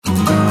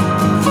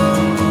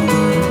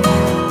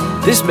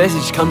This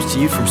message comes to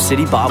you from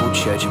City Bible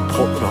Church in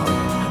Portland,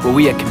 Oregon, where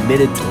we are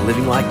committed to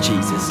living like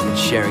Jesus and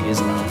sharing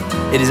His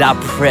love. It is our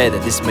prayer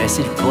that this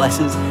message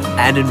blesses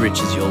and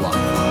enriches your life.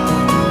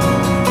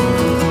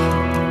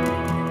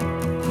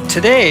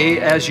 Today,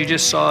 as you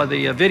just saw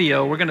the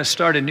video, we're going to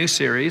start a new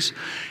series,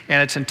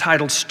 and it's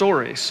entitled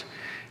Stories.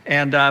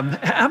 And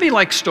how do you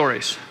like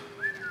stories?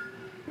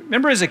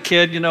 Remember as a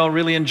kid,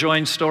 really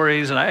enjoying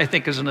stories, and I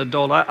think as an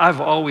adult,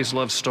 I've always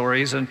loved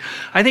stories. And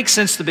I think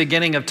since the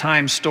beginning of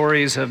time,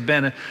 stories have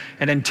been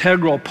an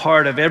integral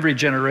part of every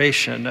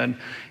generation.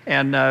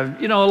 And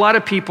a lot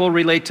of people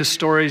relate to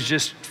stories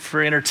just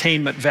for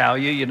entertainment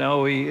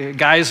value.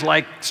 Guys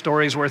like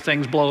stories where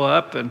things blow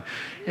up, and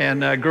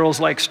girls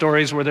like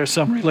stories where there's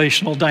some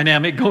relational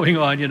dynamic going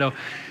on.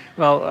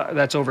 Well,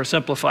 that's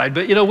oversimplified,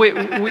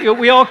 but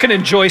we all can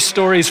enjoy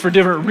stories for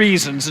different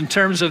reasons in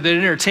terms of the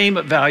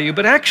entertainment value,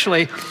 but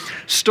actually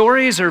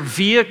stories are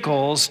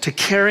vehicles to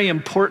carry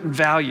important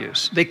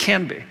values. They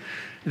can be.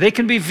 They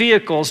can be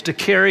vehicles to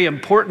carry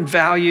important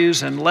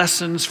values and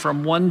lessons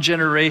from one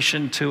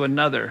generation to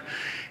another.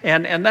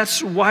 And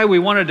that's why we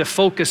wanted to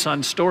focus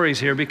on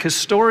stories here, because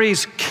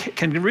stories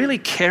can really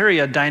carry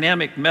a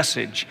dynamic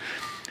message.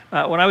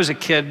 When I was a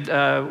kid,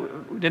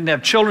 we didn't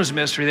have children's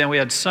ministry then, we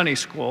had Sunday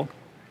school.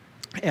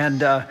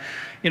 And,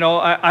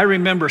 I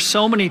remember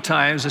so many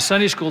times a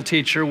Sunday school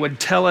teacher would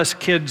tell us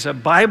kids a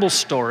Bible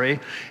story,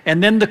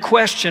 and then the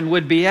question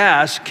would be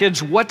asked,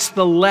 kids, what's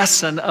the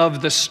lesson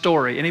of the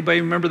story?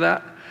 Anybody remember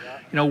that?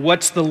 Yeah.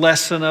 What's the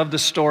lesson of the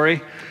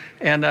story?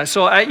 And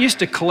so I used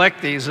to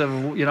collect these of,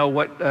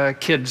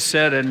 what kids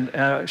said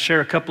and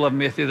share a couple of them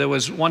with you. There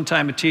was one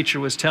time a teacher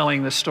was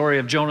telling the story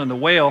of Jonah and the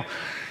whale,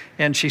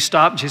 and she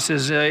stopped and she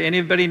says,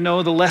 anybody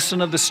know the lesson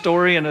of the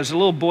story? And there's a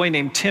little boy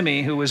named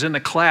Timmy who was in the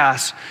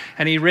class,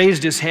 and he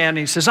raised his hand and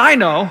he says, I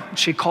know.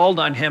 She called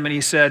on him and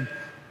he said,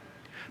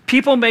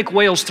 people make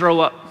whales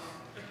throw up.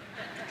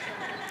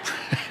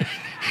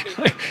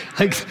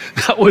 like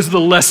that was the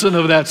lesson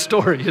of that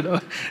story,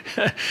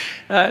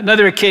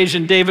 Another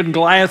occasion, David and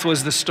Goliath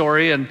was the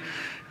story, and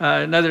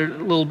another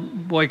little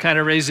boy kind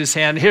of raised his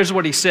hand. Here's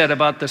what he said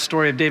about the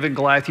story of David and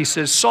Goliath. He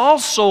says,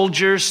 Saul's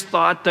soldiers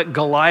thought that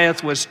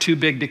Goliath was too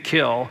big to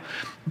kill,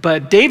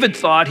 but David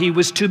thought he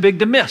was too big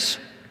to miss.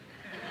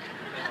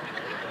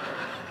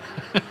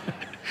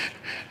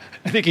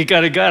 I think he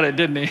kind of got it,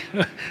 didn't he?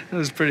 That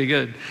was pretty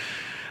good.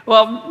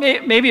 Well,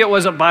 maybe it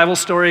wasn't Bible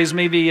stories.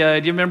 Maybe,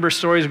 do you remember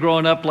stories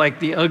growing up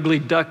like the ugly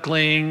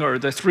duckling or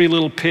the three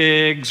little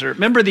pigs? Or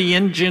remember the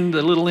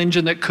little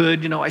engine that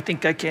could, I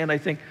think I can, I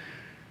think.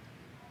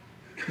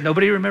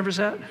 Nobody remembers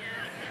that?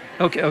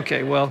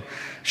 Okay, well,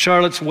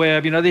 Charlotte's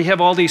Web, they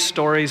have all these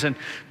stories.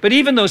 But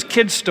even those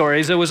kids'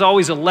 stories, there was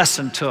always a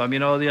lesson to them.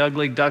 The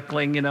ugly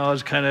duckling,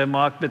 is kind of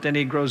mocked, but then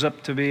he grows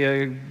up to be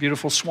a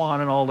beautiful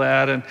swan and all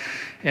that.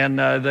 And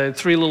the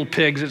three little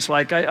pigs, it's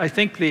like, I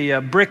think the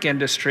brick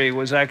industry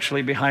was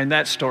actually behind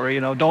that story.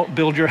 Don't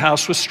build your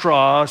house with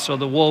straw so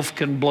the wolf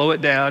can blow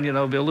it down,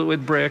 build it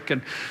with brick.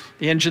 And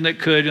the engine that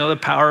could, the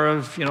power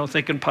of,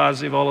 thinking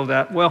positive, all of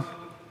that. Well,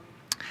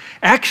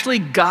 actually,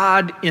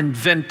 God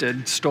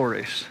invented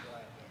stories.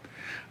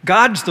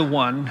 God's the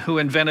one who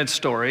invented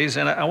stories,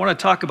 and I want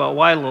to talk about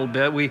why a little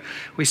bit.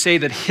 We say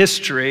that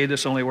history,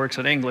 this only works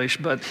in English,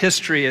 but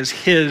history is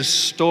His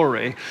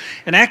story.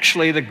 And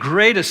actually, the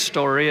greatest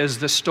story is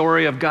the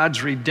story of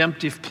God's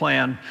redemptive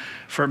plan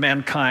for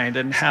mankind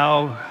and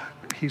how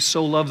He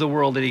so loved the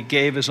world that He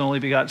gave His only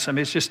begotten Son.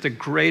 It's just the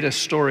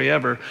greatest story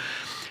ever.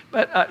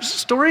 But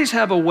stories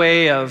have a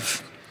way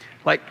of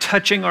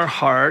touching our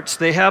hearts.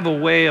 They have a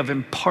way of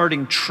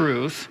imparting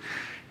truth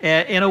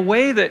in a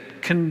way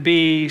that can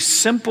be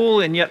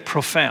simple and yet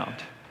profound.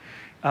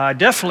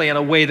 Definitely in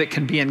a way that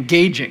can be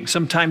engaging.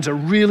 Sometimes a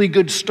really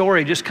good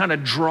story just kind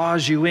of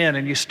draws you in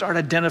and you start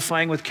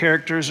identifying with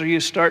characters, or you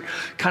start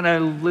kind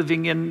of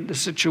living in the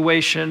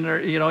situation,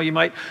 or you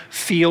might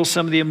feel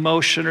some of the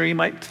emotion, or you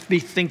might be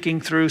thinking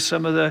through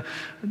some of the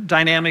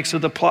dynamics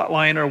of the plot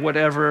line or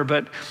whatever.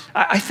 But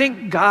I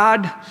think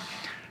God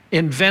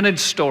invented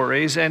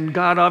stories, and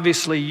God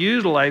obviously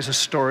utilizes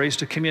stories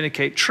to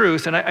communicate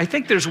truth. And I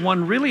think there's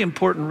one really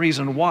important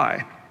reason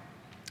why.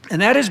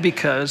 And that is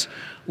because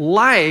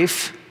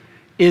life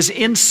is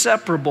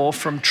inseparable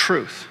from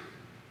truth.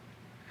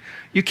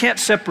 You can't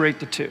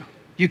separate the two.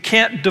 You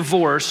can't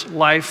divorce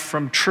life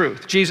from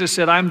truth. Jesus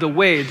said, I'm the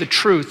way, the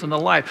truth, and the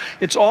life.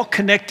 It's all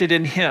connected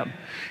in Him.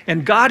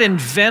 And God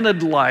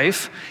invented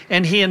life,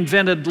 and He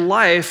invented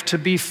life to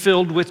be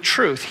filled with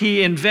truth.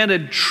 He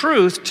invented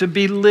truth to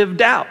be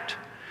lived out.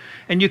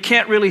 And you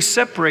can't really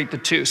separate the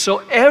two. So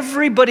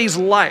everybody's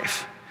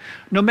life,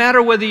 no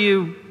matter whether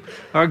you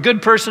are a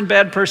good person,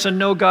 bad person,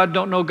 know God,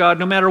 don't know God,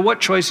 no matter what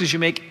choices you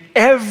make,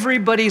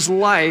 everybody's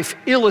life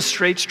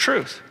illustrates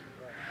truth.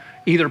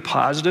 either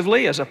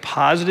positively as a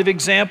positive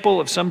example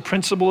of some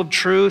principle of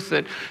truth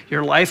that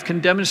your life can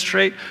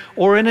demonstrate,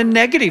 or in a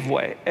negative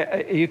way.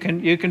 You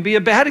can be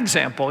a bad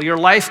example. Your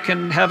life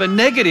can have a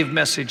negative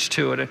message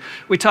to it.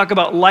 We talk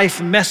about life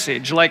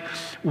message, like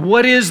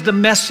what is the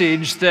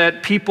message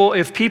that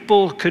if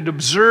people could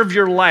observe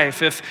your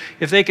life, if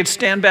they could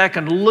stand back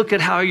and look at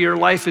how your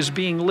life is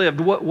being lived,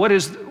 what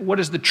is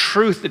the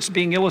truth that's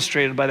being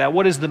illustrated by that?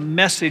 What is the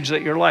message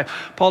that your life?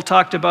 Paul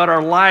talked about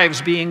our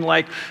lives being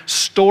like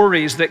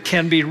stories that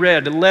can be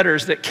read,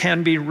 letters that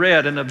can be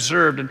read and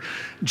observed. And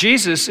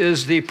Jesus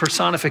is the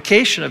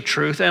personification of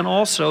truth, and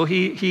also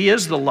he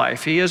is the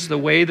life. He is the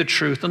way, the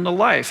truth, and the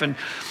life. And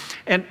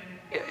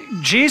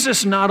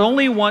Jesus not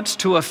only wants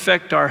to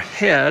affect our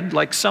head,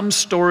 like some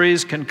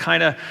stories can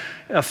kind of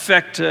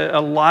affect a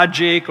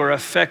logic or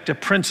affect a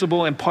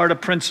principle, impart a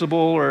principle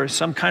or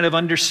some kind of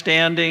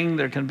understanding.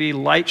 There can be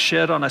light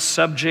shed on a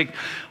subject,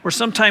 or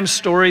sometimes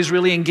stories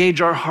really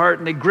engage our heart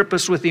and they grip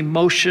us with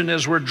emotion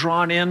as we're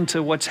drawn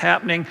into what's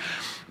happening.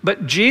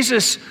 But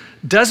Jesus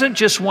doesn't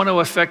just want to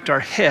affect our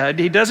head.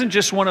 He doesn't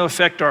just want to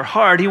affect our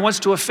heart. He wants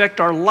to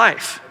affect our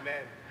life.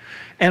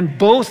 And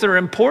both are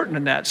important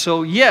in that.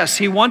 So yes,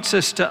 he wants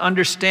us to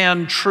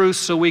understand truth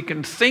so we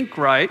can think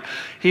right.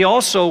 He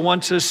also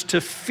wants us to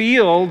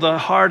feel the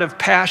heart of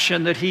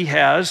passion that he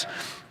has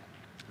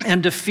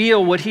and to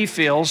feel what he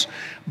feels.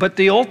 But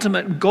the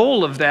ultimate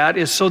goal of that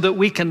is so that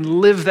we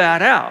can live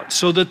that out,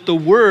 so that the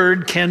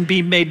word can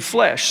be made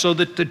flesh, so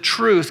that the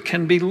truth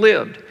can be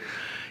lived.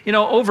 You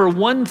know, over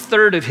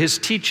 1/3 of his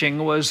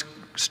teaching was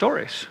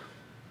stories.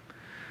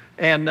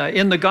 And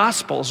in the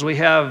Gospels, we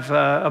have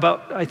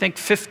about, I think,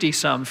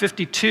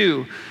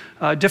 52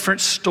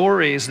 different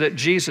stories that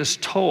Jesus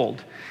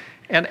told.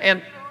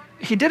 And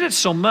he did it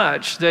so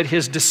much that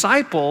his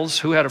disciples,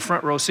 who had a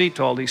front row seat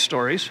to all these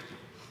stories,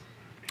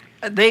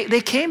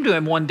 they came to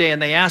him one day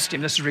and they asked him,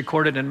 this is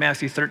recorded in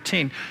Matthew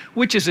 13,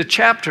 which is a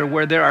chapter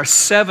where there are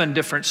 7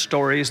 different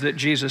stories that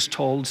Jesus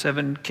told,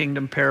 7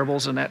 kingdom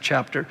parables in that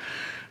chapter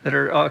that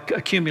are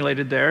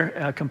accumulated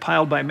there,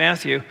 compiled by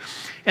Matthew.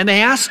 And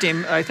they asked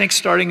him, I think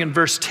starting in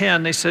verse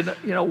 10, they said,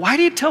 why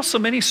do you tell so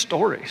many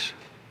stories?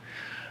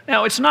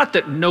 Now, it's not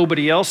that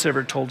nobody else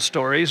ever told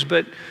stories,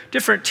 but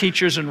different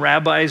teachers and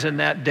rabbis in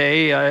that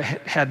day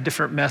had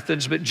different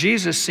methods, but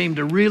Jesus seemed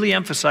to really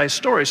emphasize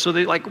stories. So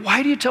they're like,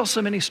 why do you tell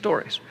so many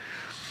stories?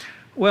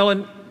 Well,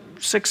 in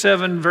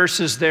 6-7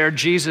 verses there,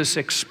 Jesus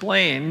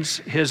explains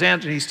his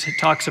answer. He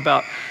talks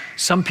about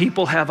some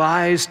people have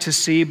eyes to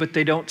see, but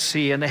they don't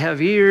see, and they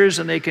have ears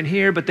and they can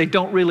hear, but they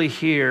don't really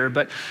hear.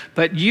 But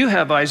you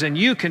have eyes and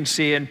you can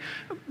see. And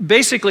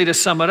basically, to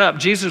sum it up,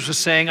 Jesus was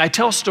saying, I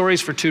tell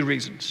stories for 2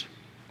 reasons.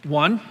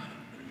 One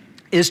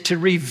is to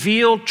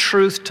reveal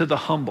truth to the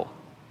humble.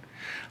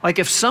 Like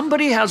if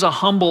somebody has a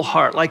humble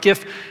heart, like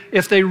if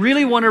they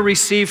really want to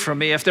receive from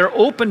me, if they're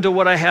open to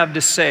what I have to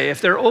say,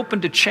 if they're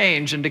open to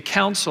change and to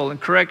counsel and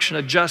correction,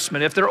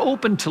 adjustment, if they're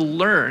open to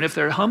learn, if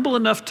they're humble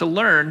enough to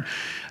learn,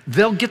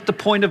 they'll get the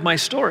point of my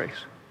stories.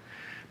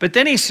 But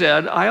then he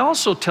said, I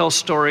also tell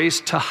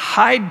stories to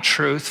hide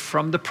truth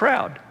from the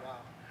proud.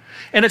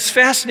 And it's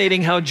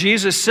fascinating how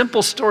Jesus'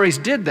 simple stories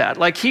did that.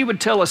 Like he would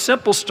tell a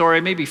simple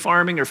story, maybe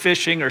farming or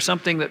fishing or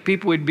something that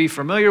people would be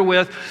familiar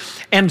with.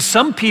 And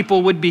some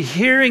people would be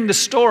hearing the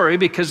story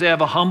because they have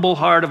a humble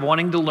heart of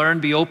wanting to learn,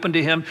 be open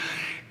to him.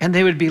 And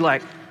they would be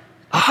like,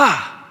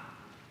 aha.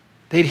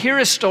 They'd hear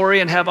a story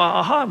and have an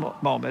aha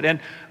moment. And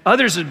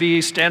others would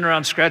be standing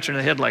around scratching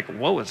their head like,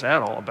 what was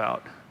that all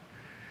about?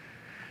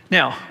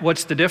 Now,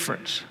 what's the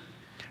difference?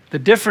 The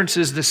difference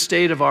is the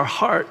state of our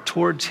heart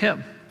towards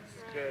him.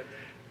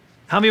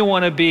 How many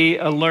want to be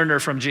a learner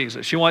from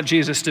Jesus? You want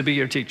Jesus to be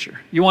your teacher.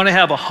 You want to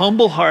have a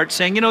humble heart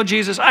saying,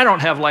 Jesus, I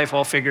don't have life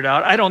all figured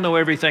out. I don't know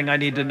everything I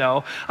need to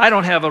know. I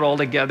don't have it all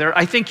together.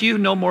 I think you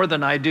know more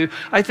than I do.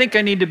 I think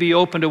I need to be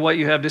open to what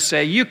you have to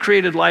say. You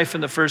created life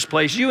in the first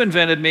place. You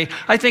invented me.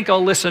 I think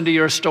I'll listen to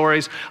your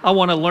stories. I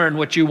want to learn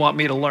what you want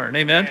me to learn.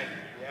 Amen?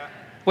 Yeah.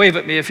 Wave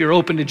at me if you're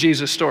open to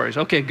Jesus' stories.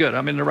 Okay, good.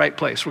 I'm in the right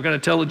place. We're going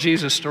to tell a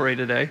Jesus story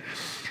today.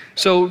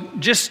 So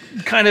just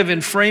kind of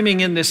in framing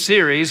in this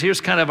series,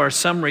 here's kind of our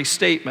summary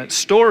statement.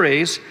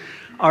 Stories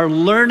are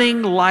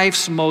learning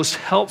life's most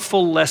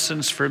helpful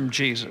lessons from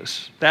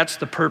Jesus. That's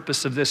the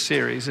purpose of this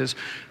series, is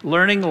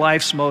learning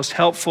life's most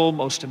helpful,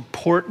 most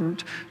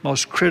important,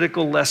 most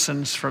critical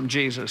lessons from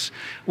Jesus.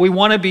 We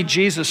want to be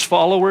Jesus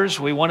followers.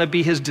 We want to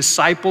be his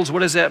disciples.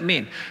 What does that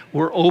mean?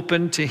 We're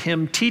open to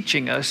him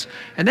teaching us.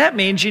 And that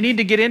means you need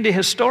to get into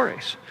his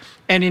stories.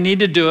 And you need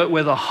to do it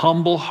with a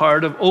humble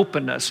heart of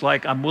openness,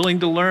 like I'm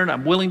willing to learn,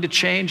 I'm willing to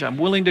change, I'm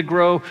willing to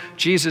grow.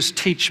 Jesus,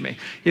 teach me.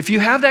 If you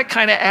have that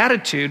kind of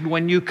attitude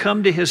when you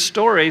come to his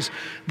stories,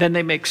 then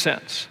they make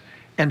sense.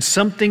 And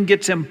something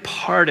gets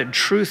imparted,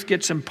 truth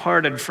gets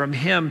imparted from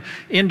him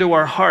into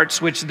our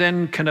hearts, which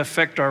then can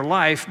affect our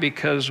life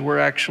because we're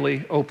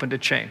actually open to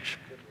change.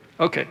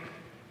 Okay,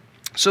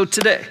 so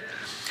today,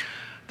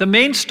 the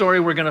main story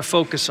we're going to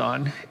focus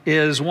on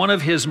is one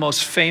of his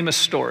most famous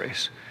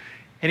stories.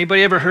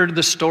 Anybody ever heard of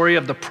the story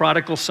of the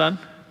prodigal son?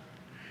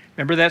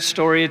 Remember that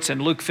story? It's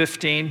in Luke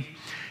 15.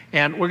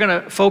 And we're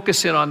going to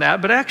focus in on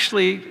that, but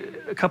actually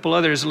a couple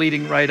others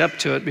leading right up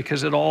to it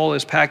because it all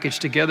is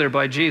packaged together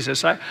by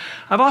Jesus. I've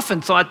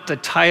often thought the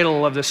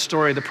title of the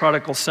story, The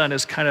Prodigal Son,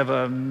 is kind of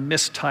a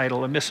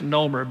mistitle, a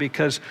misnomer,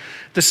 because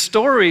the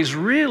story is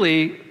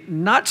really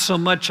not so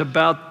much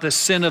about the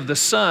sin of the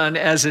son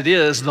as it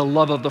is the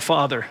love of the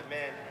father,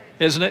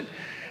 isn't it?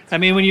 I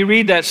mean, when you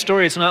read that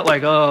story, it's not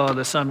like, oh,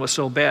 the son was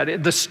so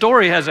bad. The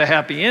story has a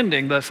happy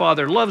ending. The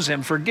father loves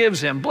him,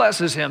 forgives him,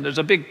 blesses him. There's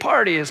a big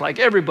party. It's like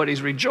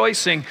everybody's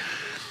rejoicing.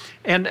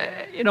 And,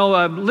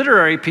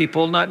 literary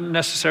people, not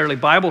necessarily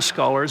Bible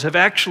scholars, have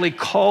actually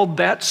called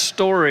that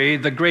story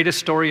the greatest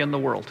story in the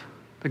world.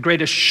 The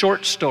greatest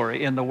short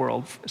story in the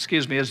world,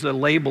 is the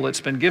label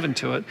that's been given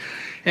to it.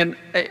 And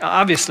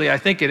obviously, I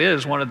think it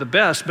is one of the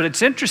best. But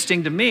it's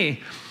interesting to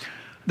me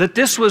that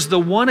this was the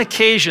one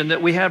occasion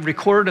that we have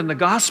recorded in the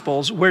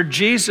Gospels where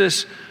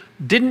Jesus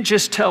didn't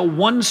just tell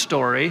one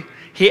story,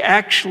 he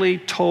actually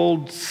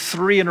told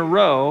 3 in a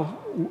row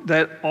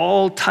that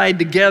all tied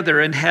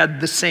together and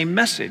had the same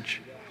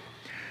message.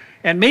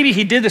 And maybe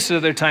he did this at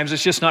other times,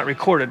 it's just not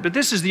recorded. But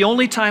this is the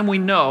only time we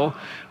know,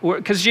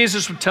 because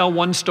Jesus would tell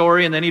one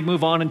story and then he'd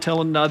move on and tell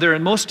another.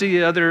 And most of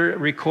the other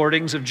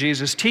recordings of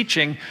Jesus'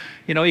 teaching,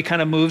 he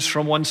kind of moves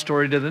from one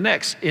story to the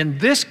next. In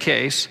this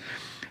case,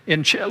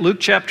 in Luke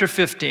chapter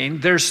 15,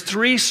 there's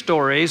 3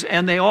 stories,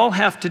 and they all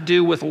have to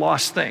do with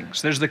lost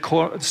things. There's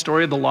the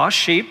story of the lost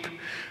sheep,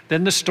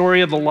 then the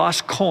story of the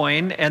lost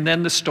coin, and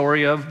then the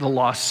story of the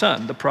lost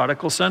son, the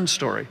prodigal son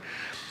story.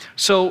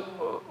 So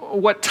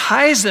what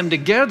ties them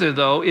together,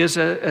 though, is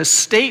a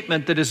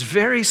statement that is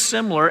very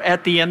similar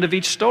at the end of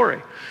each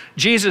story.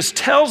 Jesus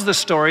tells the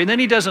story, and then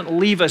he doesn't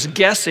leave us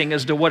guessing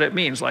as to what it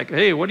means. Like,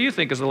 hey, what do you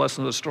think is the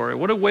lesson of the story?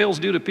 What do whales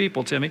do to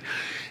people, Timmy?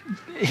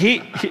 He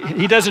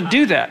doesn't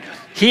do that.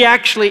 He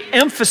actually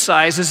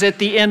emphasizes at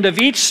the end of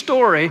each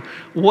story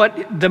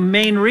what the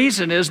main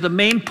reason is, the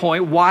main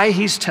point, why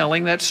he's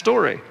telling that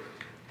story.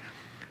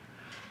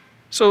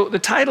 So the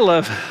title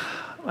of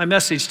my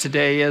message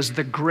today is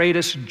The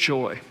Greatest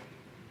Joy.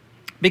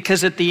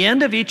 Because at the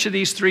end of each of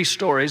these 3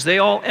 stories, they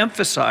all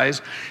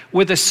emphasize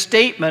with a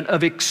statement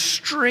of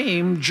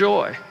extreme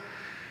joy.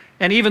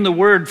 And even the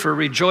word for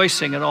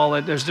rejoicing and all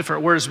that, there's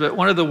different words, but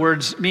one of the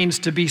words means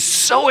to be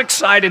so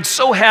excited,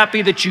 so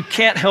happy that you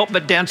can't help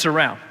but dance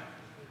around.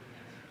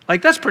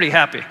 Like, that's pretty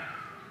happy.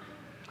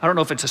 I don't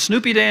know if it's a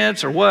Snoopy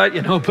dance or what,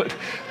 but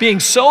being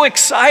so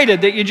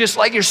excited that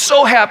you're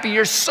so happy,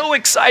 you're so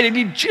excited,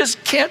 you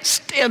just can't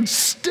stand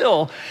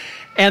still.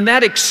 And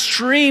that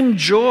extreme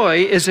joy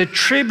is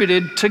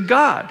attributed to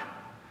God.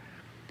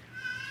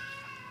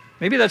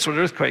 Maybe that's what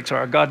earthquakes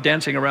are, God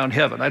dancing around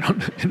heaven. I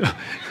don't know.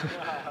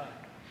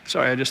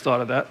 Sorry, I just thought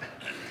of that.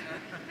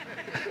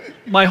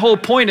 My whole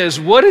point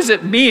is, what does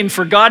it mean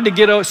for God to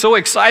get so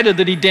excited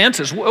that he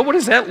dances? What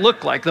does that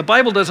look like? The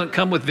Bible doesn't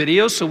come with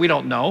videos, so we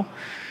don't know.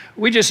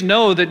 We just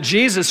know that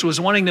Jesus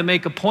was wanting to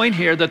make a point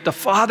here that the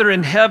Father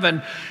in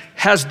heaven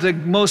has the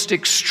most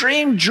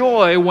extreme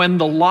joy when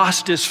the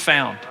lost is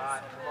found.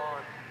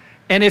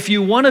 And if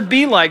you want to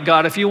be like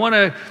God, if you want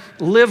to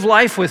live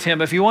life with him,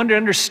 if you want to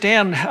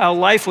understand how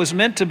life was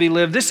meant to be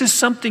lived, this is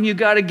something you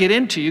got to get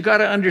into. You got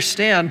to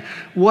understand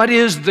what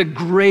is the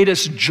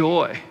greatest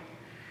joy.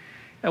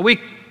 And we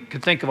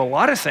could think of a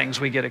lot of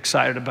things we get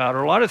excited about,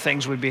 or a lot of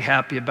things we'd be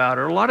happy about,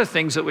 or a lot of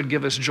things that would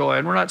give us joy.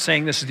 And we're not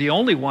saying this is the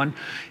only one.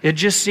 It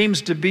just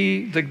seems to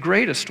be the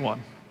greatest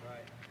one.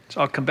 So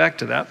I'll come back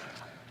to that.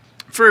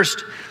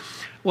 First,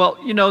 well,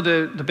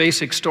 the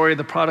basic story of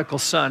the prodigal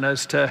son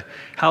as to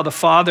how the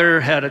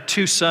father had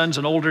 2 sons,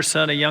 an older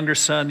son, a younger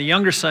son. The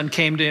younger son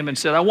came to him and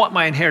said, I want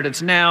my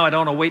inheritance now. I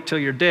don't want to wait till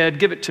you're dead.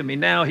 Give it to me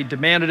now. He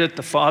demanded it.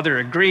 The father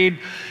agreed.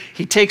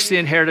 He takes the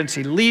inheritance.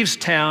 He leaves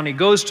town. He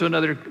goes to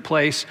another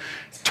place,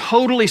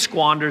 totally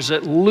squanders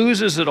it,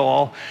 loses it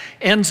all,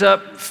 ends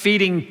up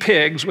feeding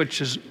pigs, which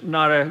is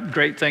not a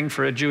great thing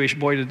for a Jewish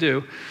boy to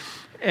do.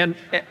 And,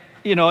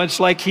 it's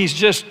like he's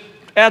just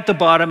at the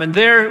bottom, and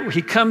there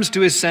he comes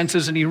to his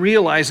senses and he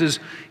realizes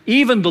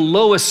even the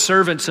lowest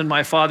servants in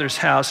my father's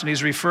house, and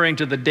he's referring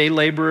to the day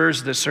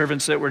laborers, the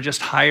servants that were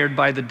just hired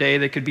by the day,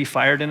 they could be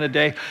fired in a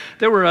day.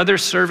 There were other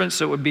servants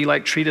that would be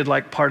treated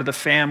like part of the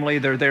family.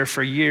 They're there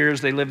for years,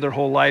 they live their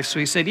whole life. So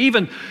he said,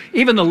 even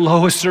the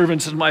lowest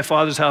servants in my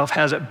father's house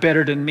has it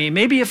better than me.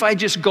 Maybe if I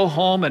just go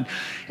home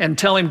and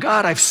tell him,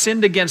 God, I've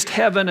sinned against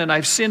heaven and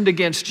I've sinned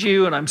against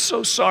you and I'm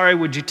so sorry,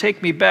 would you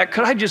take me back?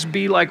 Could I just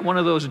be like one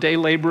of those day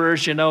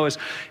laborers,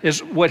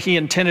 is what he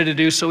intended to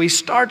do. So he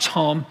starts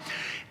home.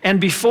 And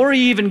before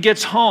he even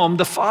gets home,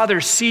 the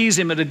father sees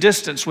him at a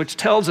distance, which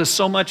tells us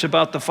so much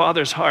about the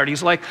father's heart.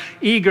 He's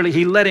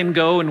he let him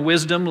go in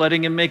wisdom,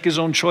 letting him make his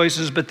own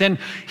choices, but then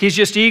he's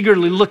just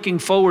eagerly looking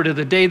forward to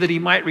the day that he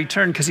might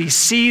return because he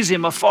sees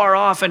him afar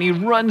off and he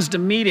runs to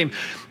meet him.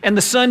 And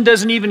the son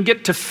doesn't even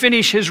get to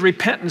finish his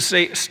repentance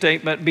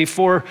statement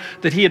before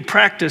that he had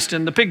practiced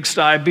in the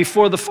pigsty,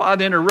 before the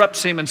father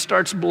interrupts him and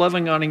starts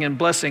loving on him and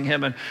blessing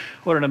him. And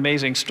what an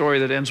amazing story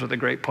that ends with a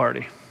great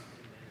party.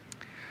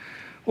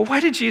 Well,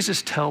 why did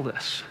Jesus tell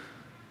this?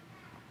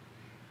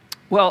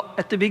 Well,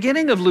 at the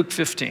beginning of Luke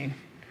 15,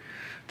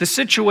 The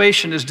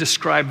situation is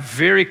described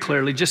very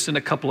clearly just in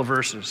a couple of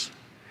verses.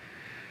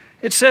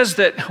 It says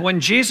that when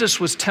Jesus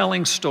was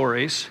telling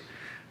stories,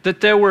 that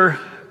there were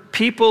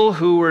people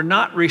who were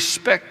not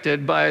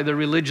respected by the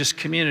religious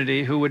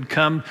community who would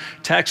come,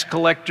 tax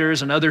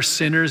collectors and other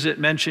sinners it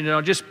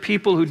mentioned, just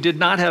people who did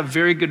not have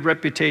very good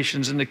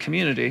reputations in the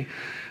community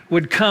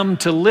would come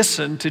to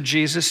listen to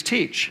Jesus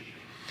teach.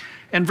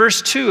 And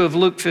verse 2 of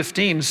Luke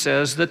 15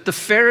 says that the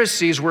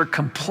Pharisees were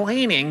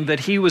complaining that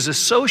he was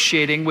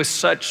associating with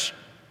such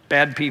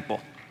bad people.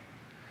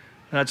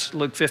 That's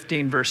Luke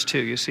 15, verse 2.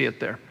 You see it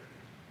there.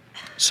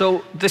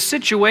 So the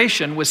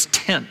situation was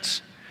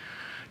tense.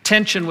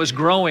 Tension was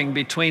growing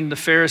between the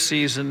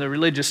Pharisees and the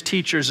religious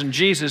teachers and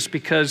Jesus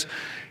because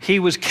he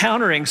was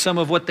countering some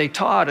of what they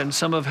taught and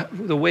some of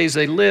the ways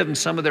they lived and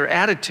some of their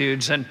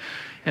attitudes. And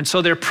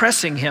so they're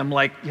pressing him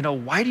like,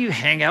 why do you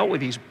hang out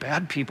with these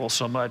bad people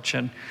so much?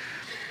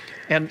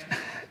 And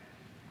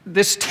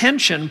this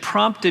tension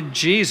prompted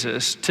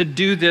Jesus to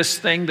do this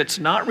thing that's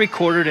not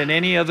recorded in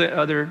any of the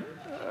other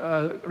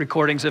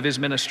recordings of his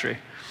ministry.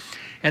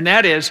 And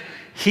that is,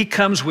 he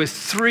comes with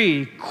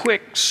 3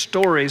 quick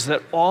stories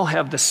that all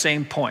have the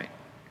same point.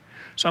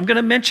 So I'm going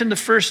to mention the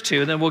first 2,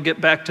 and then we'll get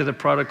back to the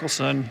prodigal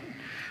son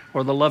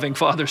or the loving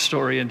father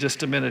story in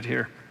just a minute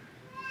here.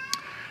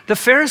 The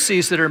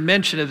Pharisees that are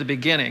mentioned at the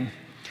beginning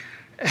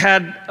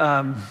had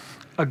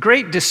a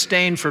great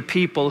disdain for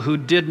people who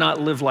did not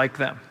live like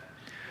them.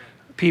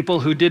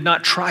 People who did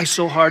not try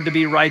so hard to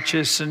be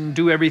righteous and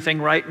do everything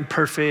right and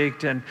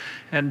perfect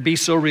and be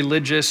so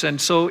religious.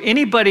 And so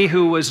anybody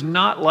who was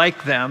not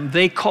like them,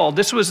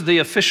 this was the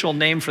official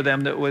name for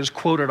them that was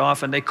quoted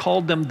often, they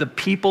called them the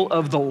people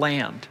of the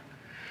land.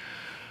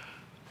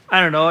 I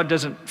don't know, it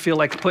doesn't feel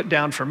like a put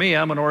down for me.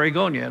 I'm an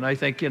Oregonian. I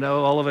think,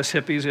 all of us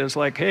hippies is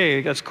like,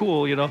 hey, that's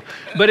cool,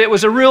 But it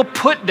was a real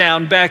put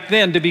down back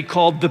then to be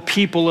called the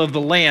people of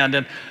the land.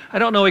 And I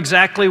don't know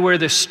exactly where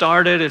this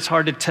started. It's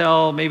hard to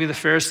tell. Maybe the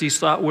Pharisees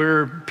thought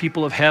we're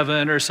people of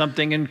heaven or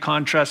something in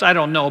contrast. I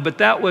don't know. But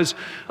that was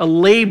a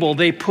label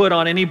they put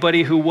on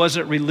anybody who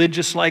wasn't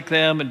religious like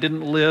them and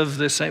didn't live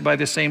by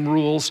the same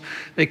rules.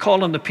 They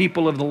called them the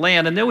people of the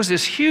land. And there was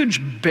this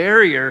huge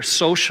barrier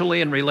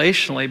socially and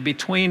relationally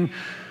between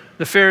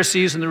the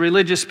Pharisees and the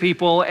religious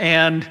people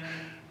and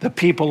the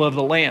people of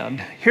the land.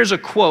 Here's a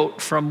quote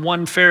from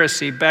one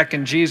Pharisee back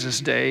in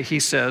Jesus' day.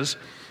 He says,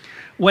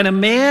 "When a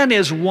man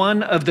is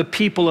one of the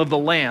people of the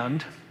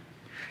land,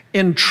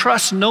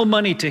 entrust no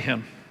money to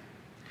him,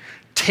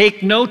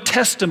 take no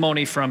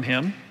testimony from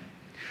him,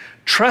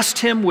 trust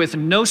him with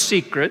no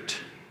secret,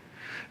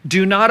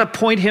 do not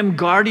appoint him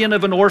guardian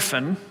of an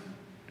orphan,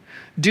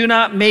 do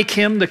not make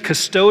him the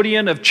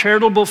custodian of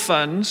charitable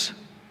funds,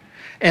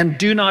 and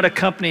do not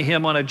accompany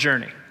him on a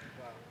journey."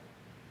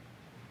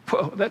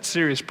 Whoa, that's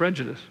serious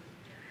prejudice.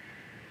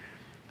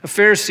 A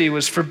Pharisee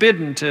was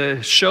forbidden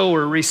to show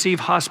or receive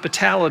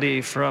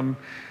hospitality from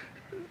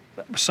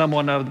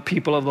someone of the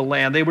people of the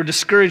land. They were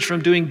discouraged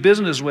from doing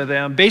business with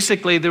them.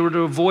 Basically, they were to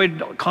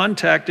avoid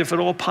contact if at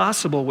all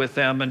possible with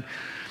them.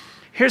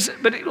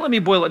 But let me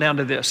boil it down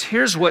to this.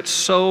 Here's what's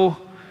so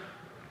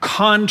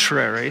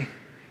contrary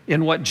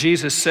in what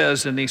Jesus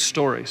says in these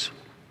stories.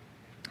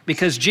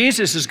 Because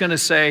Jesus is going to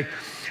say,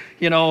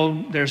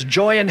 there's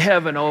joy in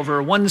heaven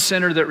over one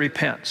sinner that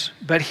repents.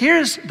 But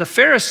here's the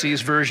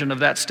Pharisees' version of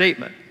that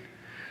statement.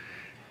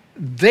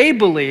 They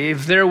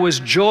believe there was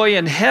joy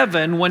in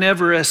heaven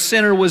whenever a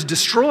sinner was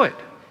destroyed.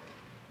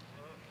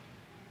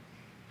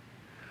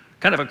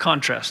 Kind of a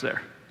contrast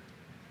there.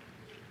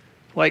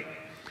 Like,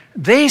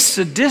 they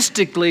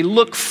sadistically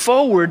look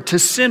forward to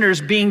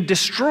sinners being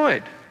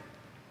destroyed.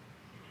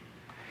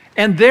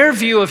 And their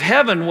view of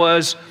heaven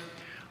was,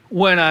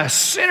 when a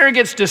sinner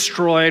gets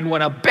destroyed,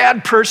 when a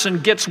bad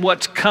person gets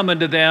what's coming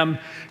to them,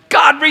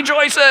 God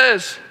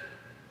rejoices,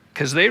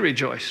 because they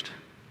rejoiced.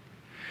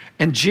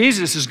 And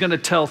Jesus is going to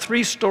tell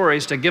 3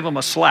 stories to give them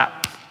a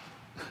slap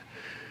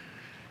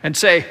and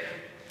say,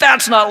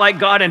 that's not like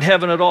God in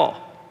heaven at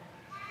all.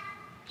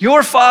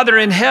 Your Father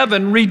in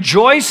heaven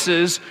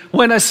rejoices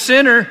when a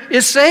sinner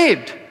is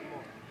saved.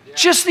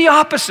 Just the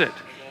opposite.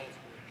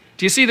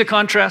 Do you see the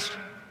contrast?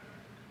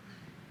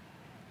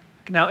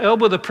 Now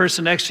elbow the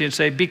person next to you and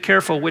say, be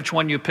careful which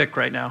one you pick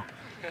right now.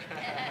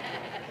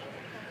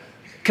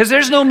 Because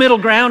there's no middle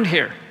ground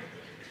here.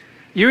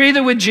 You're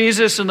either with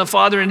Jesus and the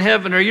Father in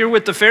heaven or you're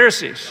with the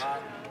Pharisees.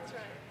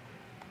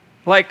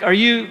 Like, are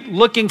you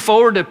looking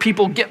forward to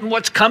people getting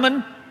what's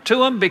coming to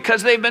them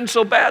because they've been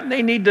so bad and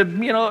they need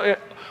to,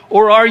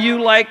 or are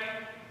you like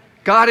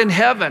God in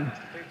heaven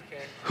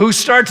who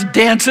starts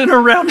dancing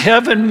around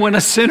heaven when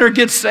a sinner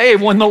gets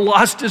saved, when the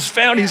lost is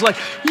found? He's like,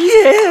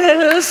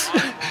 yes,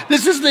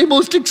 this is the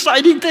most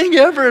exciting thing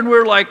ever. And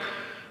we're like,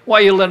 why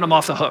are you letting them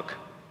off the hook?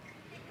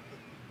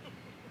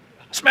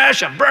 Smash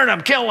them, burn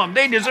them, kill them,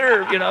 they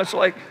deserve, it's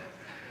like,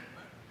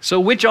 so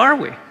which are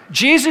we?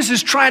 Jesus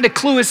is trying to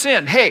clue us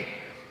in. Hey,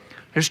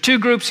 there's 2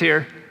 groups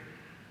here.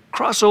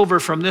 Cross over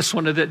from this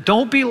one to that.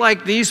 Don't be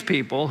like these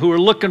people who are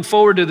looking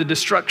forward to the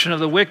destruction of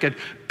the wicked.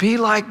 Be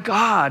like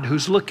God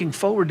who's looking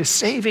forward to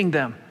saving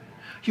them.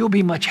 You'll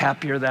be much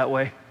happier that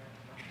way.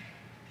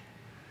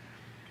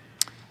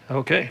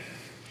 Okay,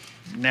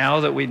 now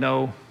that we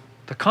know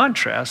the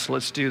contrast,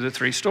 let's do the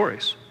three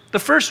stories. The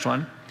first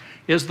one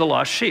is the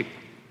lost sheep.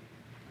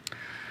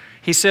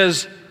 He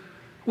says,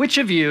 which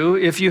of you,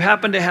 if you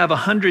happen to have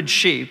 100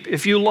 sheep,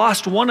 if you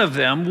lost one of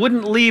them,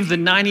 wouldn't leave the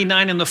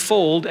 99 in the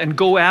fold and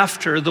go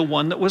after the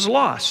one that was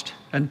lost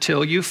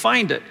until you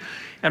find it?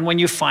 And when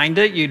you find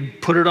it,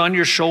 you'd put it on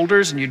your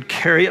shoulders and you'd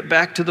carry it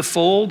back to the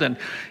fold and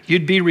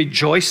you'd be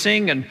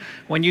rejoicing. And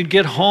when you'd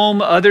get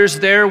home, others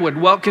there would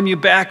welcome you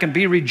back and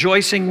be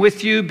rejoicing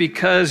with you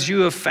because you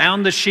have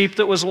found the sheep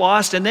that was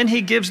lost. And then he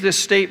gives this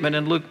statement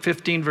in Luke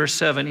 15, verse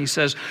 7. He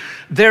says,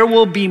 there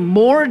will be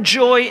more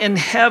joy in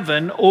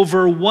heaven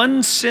over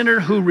one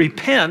sinner who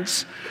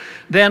repents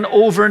than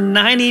over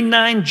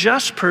 99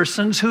 just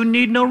persons who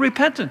need no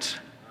repentance.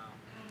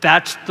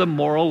 That's the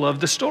moral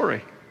of the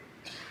story.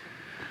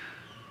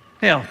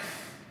 Now,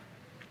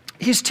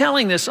 he's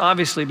telling this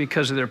obviously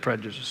because of their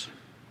prejudices.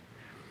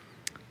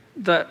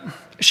 The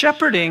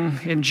shepherding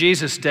in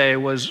Jesus' day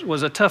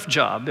was a tough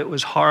job. It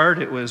was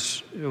hard, it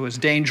was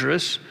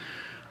dangerous.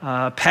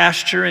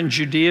 Pasture in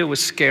Judea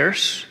was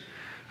scarce.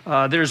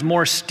 There's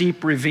more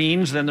steep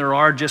ravines than there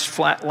are just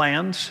flat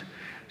lands.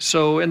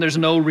 And there's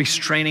no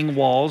restraining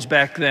walls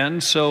back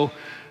then. So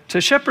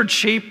to shepherd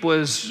sheep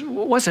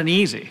wasn't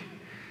easy.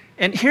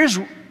 And here's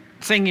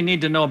thing you need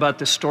to know about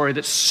this story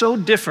that's so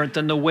different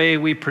than the way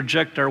we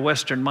project our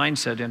Western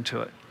mindset into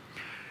it,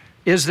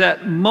 is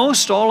that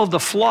most all of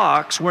the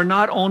flocks were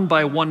not owned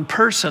by one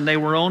person, they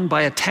were owned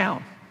by a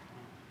town.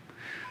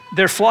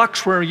 Their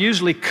flocks were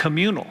usually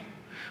communal.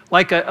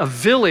 Like a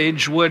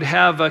village would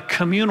have a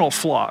communal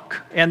flock,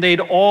 and they'd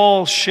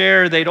all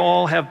share, they'd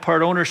all have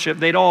part ownership,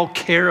 they'd all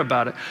care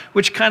about it,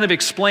 which kind of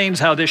explains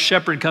how this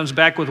shepherd comes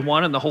back with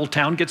one and the whole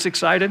town gets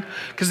excited.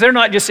 Because they're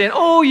not just saying,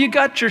 oh, you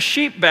got your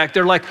sheep back.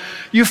 They're like,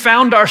 you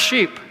found our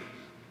sheep.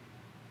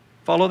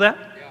 Follow that?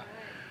 Yeah.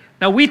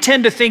 Now, we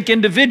tend to think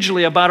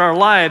individually about our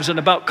lives and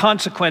about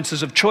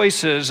consequences of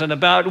choices and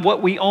about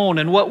what we own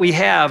and what we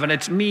have, and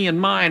it's me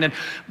and mine.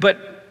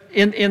 But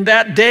in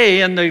that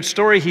day, in the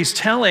story he's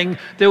telling,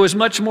 there was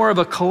much more of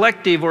a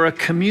collective or a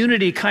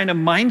community kind of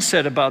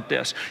mindset about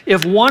this.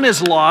 If one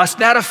is lost,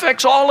 that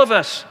affects all of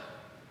us.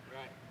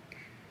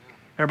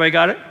 Everybody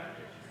got it?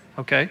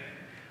 Okay.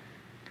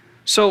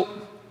 So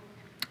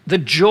the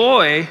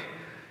joy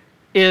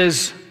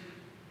is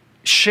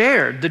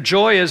shared. The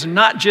joy is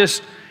not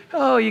just,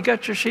 oh, you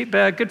got your sheep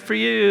back, good for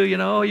you,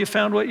 you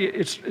found what you,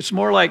 it's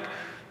more like,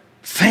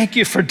 thank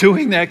you for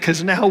doing that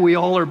because now we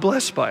all are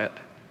blessed by it.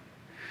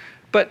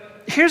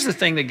 But here's the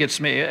thing that gets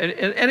me,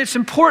 and it's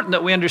important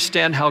that we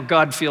understand how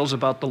God feels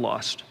about the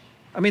lost.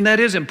 I mean,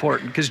 that is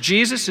important because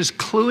Jesus is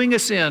cluing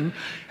us in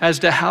as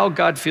to how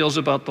God feels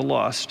about the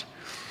lost.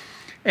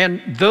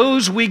 And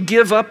those we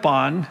give up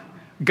on,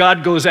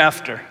 God goes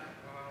after.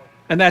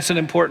 And that's an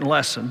important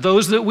lesson.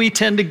 Those that we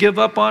tend to give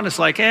up on, it's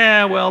like,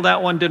 well,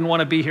 that one didn't want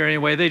to be here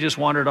anyway. They just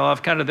wandered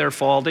off, kind of their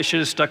fault. They should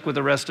have stuck with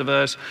the rest of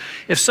us.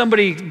 If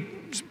somebody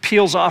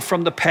peels off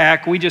from the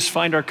pack, we just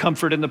find our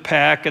comfort in the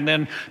pack. And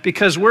then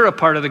because we're a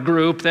part of the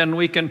group, then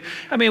we can,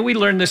 we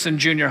learned this in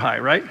junior high,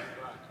 right?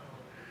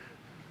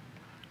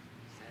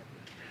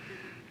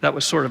 That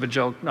was sort of a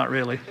joke, not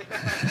really.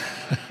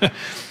 Are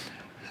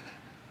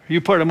you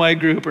part of my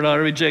group or not?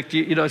 I reject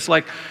you. It's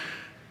like,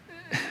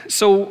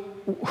 so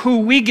who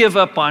we give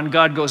up on,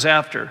 God goes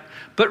after.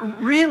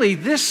 But really,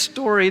 this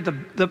story,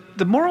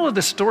 the moral of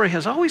the story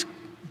has always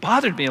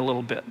bothered me a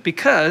little bit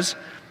because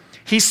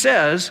he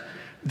says,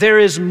 there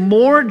is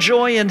more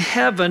joy in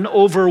heaven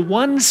over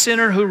one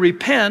sinner who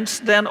repents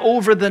than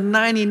over the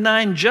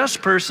 99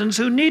 just persons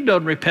who need no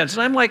repentance.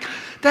 And I'm like,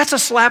 that's a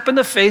slap in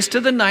the face to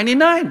the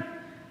 99.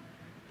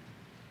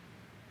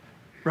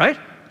 Right?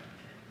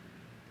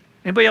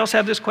 Anybody else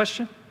have this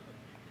question?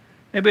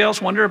 Anybody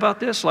else wonder about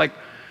this? Like,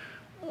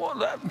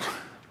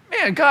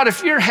 man, God,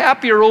 if you're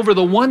happier over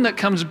the one that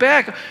comes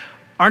back,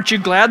 aren't you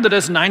glad that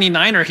us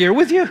 99 are here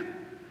with you?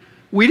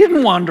 We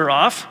didn't wander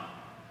off.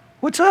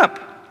 What's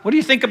up? What do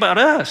you think about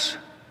us? Do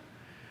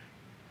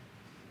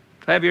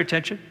I have your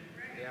attention?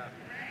 Yeah.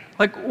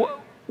 Like,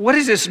 what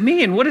does this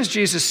mean? What is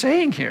Jesus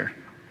saying here?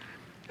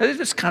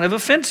 It's kind of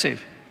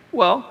offensive.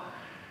 Well,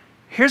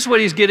 here's what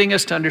he's getting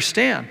us to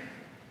understand.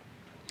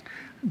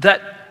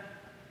 That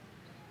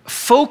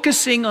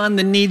focusing on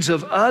the needs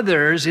of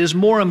others is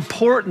more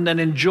important than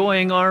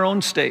enjoying our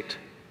own state.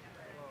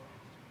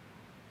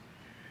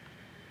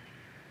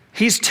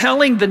 He's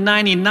telling the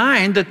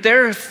 99 that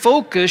their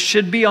focus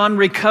should be on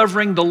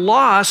recovering the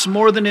loss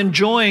more than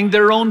enjoying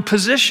their own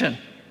position.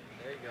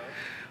 There you go.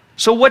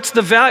 So what's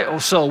the value?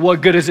 So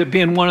what good is it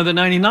being one of the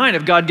 99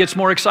 if God gets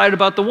more excited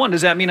about the one?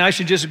 Does that mean I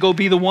should just go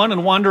be the one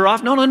and wander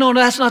off? No,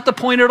 that's not the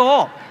point at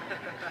all.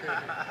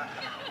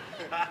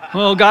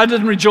 Well, God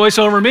doesn't rejoice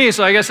over me,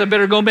 so I guess I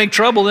better go make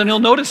trouble, then he'll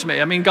notice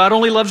me. God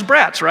only loves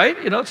brats, right?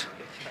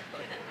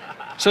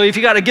 So if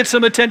you got to get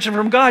some attention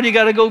from God, you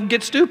got to go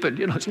get stupid.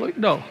 It's like,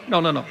 no,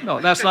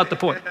 that's not the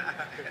point.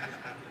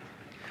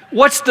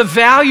 What's the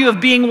value of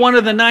being one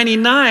of the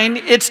 99?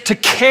 It's to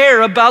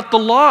care about the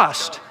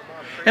lost.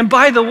 And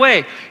by the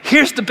way,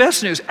 here's the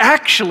best news.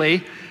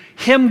 Actually,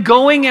 Him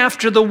going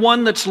after the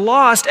one that's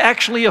lost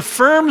actually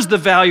affirms the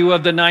value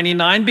of the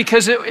 99,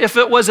 because if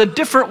it was a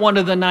different one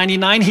of the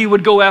 99, he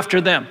would go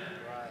after them.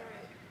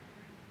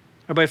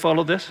 Everybody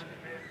follow this?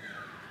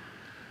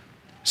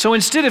 So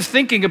instead of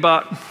thinking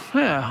about,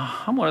 yeah,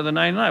 I'm one of the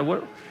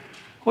 99,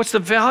 what's the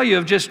value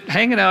of just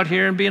hanging out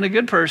here and being a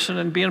good person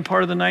and being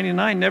part of the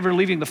 99, never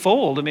leaving the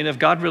fold? I mean, if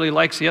God really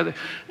likes the other,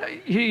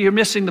 you're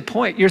missing the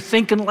point. You're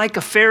thinking like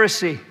a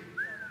Pharisee.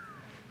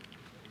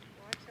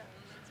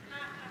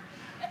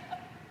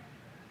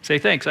 Say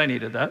thanks, I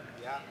needed that.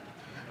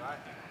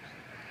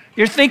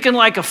 You're thinking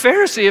like a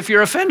Pharisee if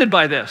you're offended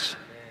by this.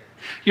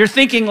 You're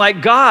thinking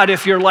like God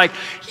if you're like,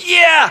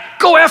 yeah,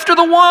 go after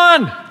the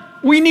one.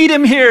 We need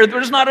him here.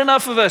 There's not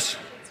enough of us.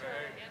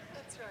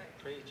 That's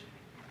right.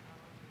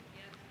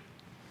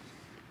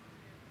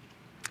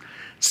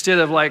 Instead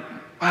of like,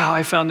 wow,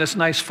 I found this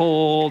nice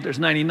fold. There's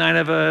 99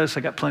 of us.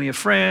 I got plenty of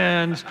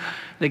friends.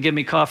 They give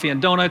me coffee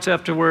and donuts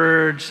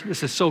afterwards.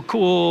 This is so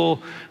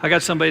cool. I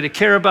got somebody to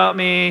care about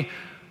me.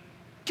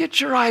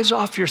 Get your eyes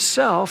off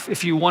yourself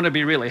if you want to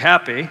be really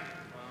happy.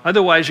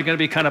 Otherwise, you're going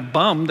to be kind of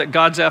bummed that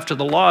God's after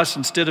the lost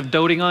instead of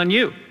doting on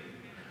you.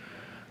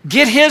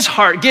 Get his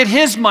heart, get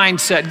his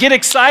mindset, get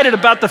excited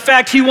about the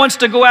fact he wants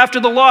to go after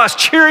the lost.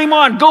 Cheer him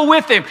on, go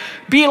with him.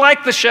 Be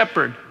like the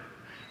shepherd.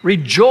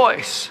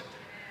 Rejoice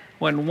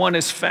when one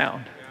is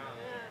found.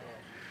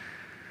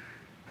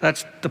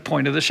 That's the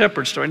point of the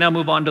shepherd story. Now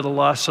move on to the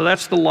lost. So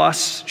that's the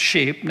lost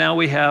sheep. Now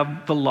we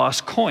have the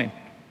lost coin.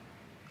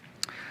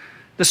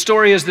 The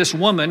story is this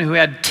woman who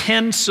had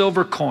 10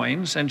 silver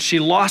coins, and she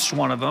lost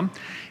one of them.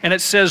 And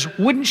it says,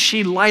 wouldn't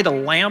she light a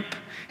lamp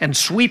and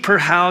sweep her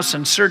house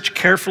and search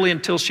carefully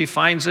until she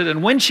finds it?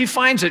 And when she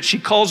finds it, she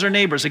calls her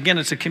neighbors. Again,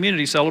 it's a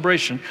community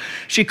celebration.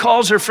 She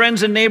calls her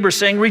friends and neighbors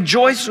saying,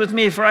 rejoice with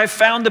me, for I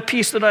found the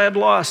piece that I had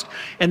lost.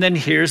 And then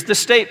here's the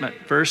statement,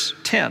 verse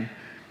 10.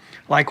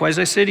 Likewise,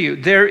 I say to you,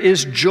 there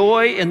is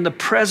joy in the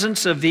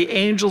presence of the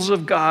angels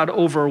of God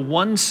over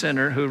one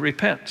sinner who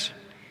repents.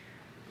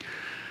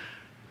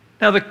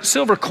 Now, the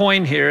silver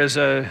coin here is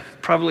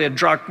probably a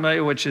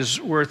drachma, which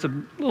is worth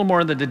a little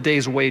more than the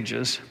day's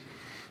wages.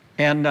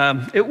 And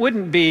it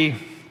wouldn't be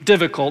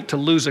difficult to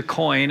lose a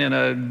coin in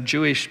a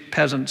Jewish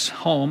peasant's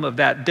home of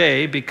that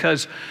day,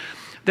 because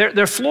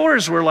their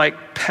floors were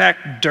like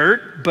packed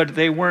dirt, but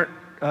they weren't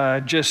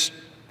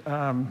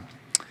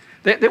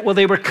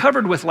they were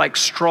covered with like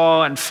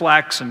straw and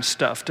flax and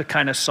stuff to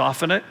kind of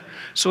soften it.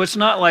 So it's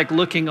not like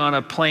looking on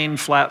a plain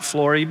flat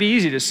floor. It'd be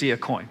easy to see a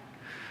coin.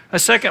 A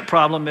second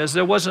problem is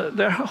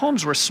their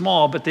homes were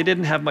small, but they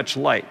didn't have much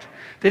light.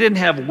 They didn't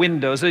have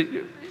windows.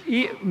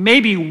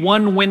 Maybe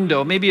one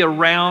window, maybe a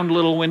round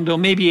little window,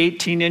 maybe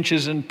 18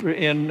 inches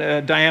in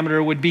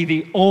diameter would be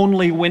the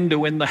only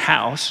window in the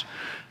house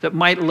that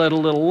might let a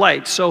little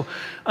light. So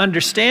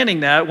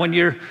understanding that,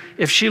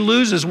 if she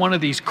loses one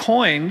of these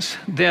coins,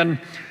 then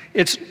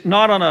it's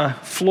not on a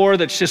floor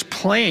that's just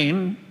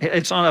plain.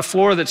 It's on a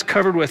floor that's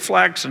covered with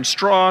flax and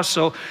straw.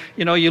 So,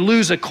 you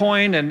lose a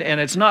coin and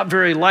it's not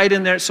very light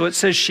in there. So it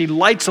says she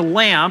lights a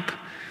lamp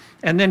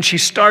and then she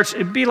starts.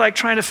 It'd be like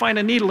trying to find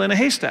a needle in a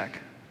haystack.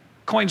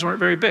 Coins weren't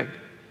very big.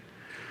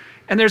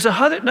 And there's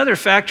another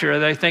factor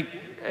that I think,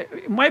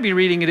 you might be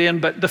reading it in,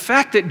 but the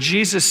fact that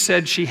Jesus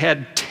said she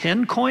had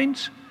 10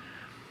 coins,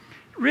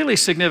 really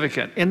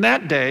significant. In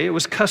that day, it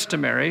was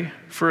customary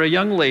for a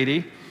young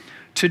lady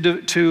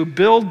to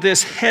build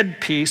this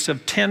headpiece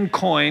of 10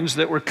 coins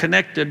that were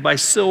connected by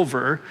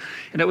silver,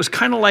 and it was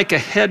kind of like a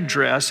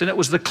headdress, and it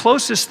was the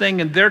closest thing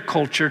in their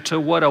culture to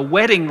what a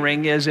wedding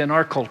ring is in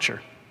our culture.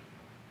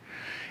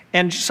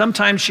 And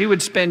sometimes she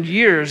would spend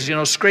years,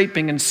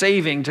 scraping and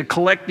saving to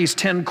collect these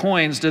 10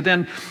 coins to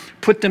then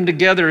put them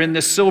together in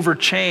this silver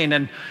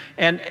chain.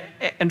 And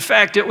in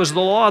fact, it was the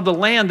law of the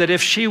land that if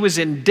she was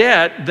in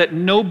debt, that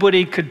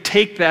nobody could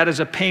take that as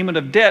a payment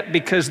of debt,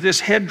 because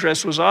this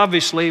headdress was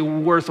obviously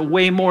worth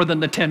way more than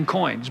the 10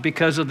 coins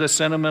because of the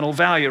sentimental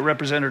value. It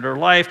represented her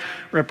life,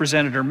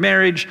 represented her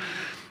marriage.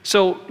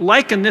 So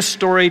liken this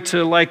story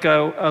to like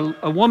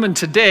a woman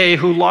today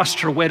who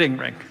lost her wedding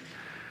ring,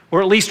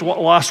 or at least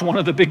lost one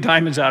of the big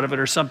diamonds out of it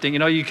or something.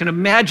 You can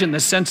imagine the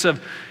sense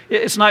of,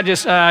 it's not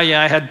just,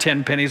 I had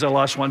 10 pennies, I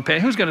lost 1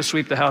 penny. Who's going to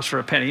sweep the house for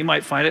a penny? You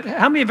might find it.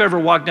 How many have ever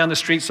walked down the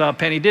street, saw a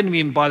penny, didn't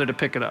even bother to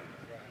pick it up?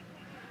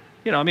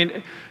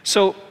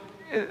 So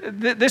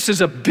this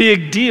is a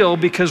big deal,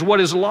 because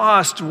what is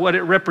lost, what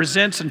it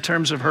represents in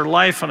terms of her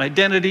life and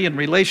identity and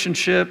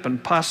relationship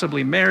and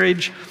possibly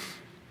marriage.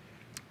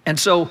 And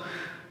so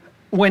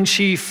when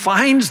she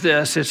finds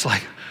this, it's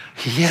like,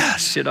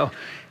 yes,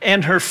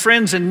 And her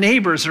friends and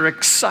neighbors are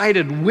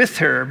excited with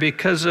her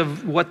because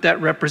of what that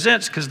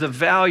represents, because the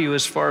value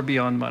is far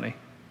beyond money.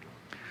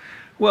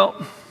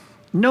 Well,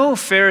 no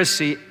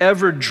Pharisee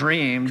ever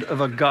dreamed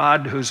of a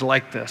God who's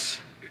like this.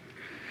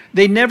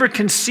 They never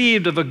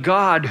conceived of a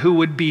God who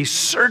would be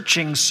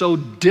searching so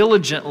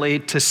diligently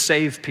to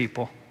save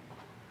people.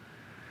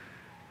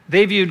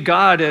 They viewed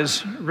God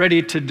as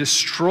ready to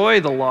destroy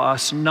the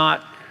lost,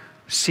 not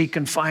seek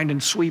and find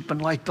and sweep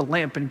and light the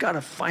lamp and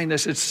gotta find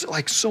this. It's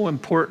like so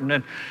important.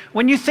 And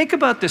when you think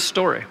about this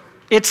story,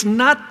 It's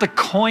not the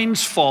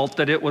coin's fault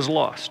that it was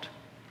lost.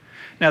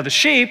 Now the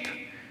sheep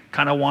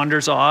kind of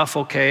wanders off.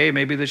 Okay,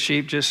 maybe the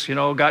sheep just,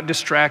 got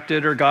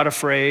distracted or got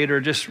afraid or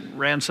just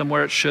ran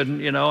somewhere it shouldn't,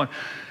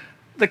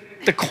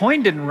 The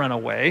coin didn't run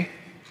away.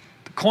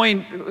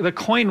 The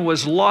coin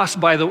was lost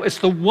it's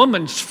the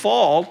woman's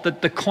fault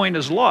that the coin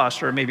is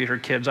lost, or maybe her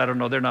kids, I don't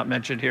know, they're not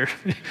mentioned here.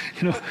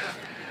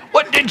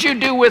 What did you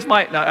do with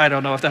my, no, I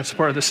don't know if that's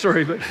part of the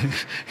story, but.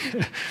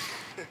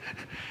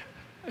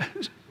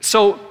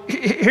 So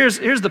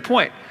here's the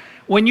point.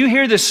 When you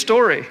hear this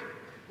story,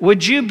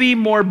 would you be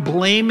more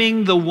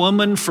blaming the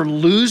woman for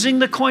losing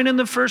the coin in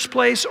the first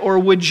place, or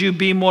would you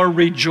be more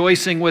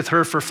rejoicing with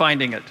her for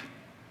finding it?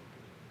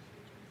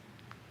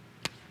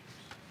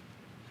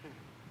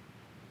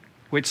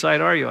 Which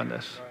side are you on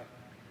this?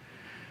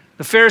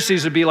 The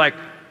Pharisees would be like,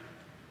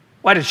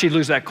 why did she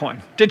lose that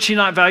coin? Did she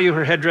not value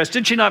her headdress?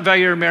 Did she not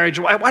value her marriage?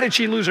 Why did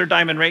she lose her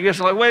diamond ring? It's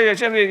like,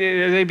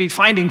 they'd be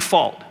finding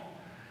fault.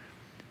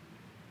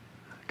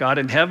 God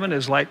in heaven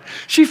is like,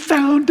 she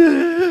found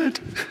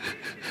it.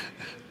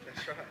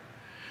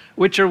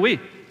 Which are we?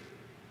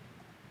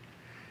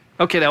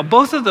 Okay, now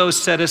both of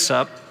those set us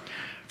up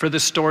for the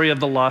story of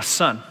the lost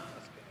son.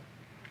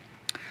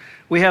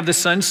 We have the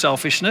son's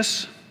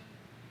selfishness.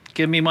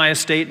 Give me my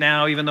estate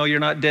now, even though you're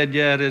not dead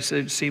yet.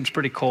 It seems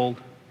pretty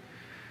cold.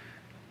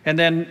 And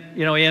then,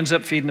 he ends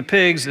up feeding the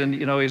pigs, and,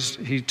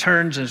 he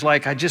turns and is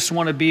like, I just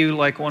want to be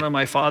like one of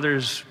my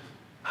father's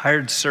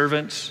hired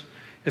servants,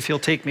 if he'll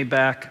take me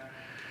back.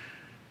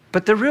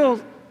 But the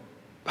real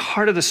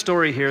heart of the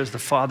story here is the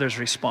father's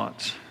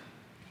response.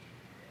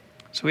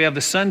 So we have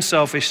the son's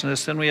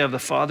selfishness, then we have the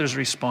father's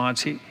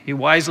response. He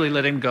wisely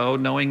let him go,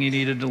 knowing he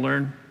needed to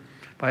learn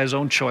by his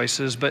own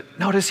choices. But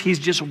notice he's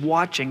just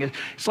watching.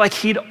 It's like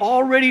he'd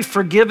already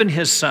forgiven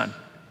his son.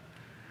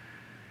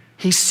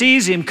 He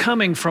sees him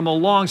coming from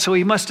along, so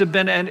he must have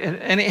been,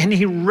 and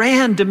he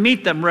ran to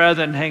meet them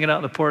rather than hanging out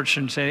on the porch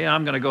and saying,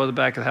 I'm going to go to the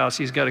back of the house.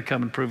 He's got to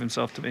come and prove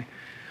himself to me.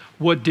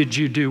 What did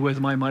you do with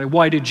my money?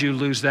 Why did you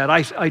lose that?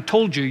 I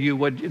told you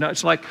would.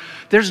 It's like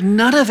there's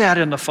none of that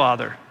in the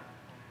father.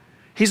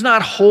 He's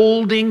not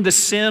holding the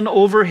sin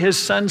over his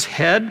son's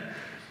head.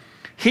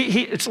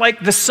 It's like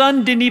the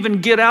son didn't even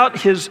get out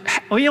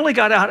he only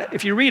got out,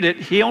 if you read it,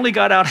 he only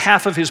got out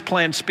half of his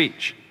planned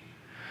speech.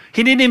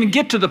 He didn't even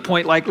get to the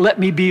point like, let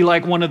me be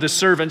like one of the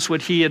servants,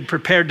 what he had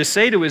prepared to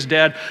say to his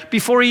dad.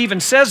 Before he even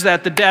says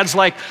that, the dad's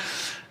like,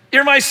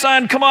 you're my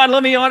son, come on,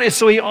 let me honor.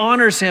 So he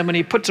honors him and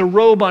he puts a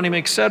robe on him,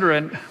 etc.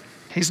 And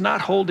he's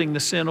not holding the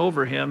sin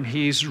over him.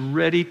 He's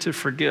ready to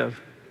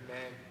forgive.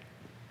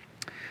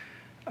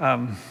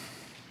 When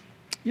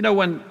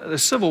the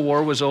Civil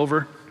War was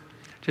over,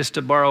 just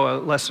to borrow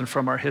a lesson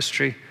from our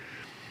history,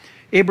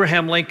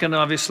 Abraham Lincoln,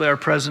 obviously our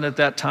president at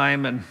that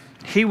time, and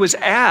he was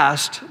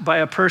asked by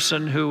a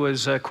person who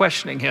was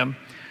questioning him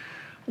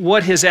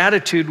what his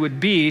attitude would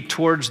be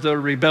towards the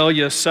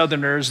rebellious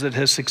Southerners that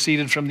has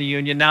seceded from the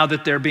Union now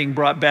that they're being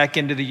brought back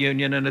into the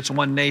Union and it's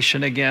one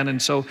nation again.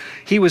 And so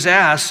he was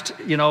asked,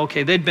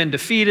 okay, they'd been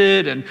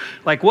defeated, and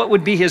like what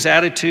would be his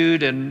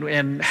attitude,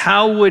 and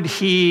how would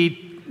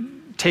he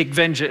take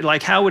vengeance,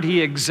 like how would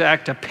he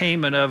exact a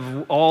payment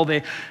of all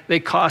they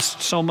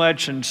cost so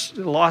much, and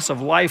the loss of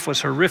life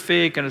was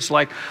horrific, and it's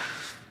like,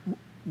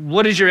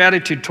 what is your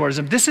attitude towards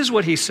them? This is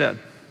what he said.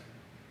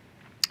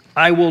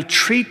 I will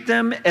treat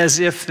them as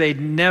if they'd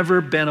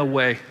never been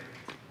away.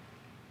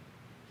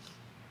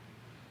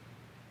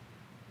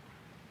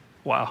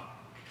 Wow.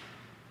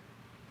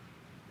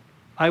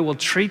 I will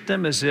treat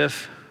them as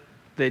if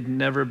they'd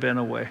never been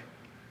away.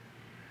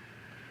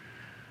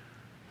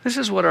 This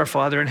is what our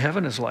Father in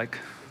heaven is like.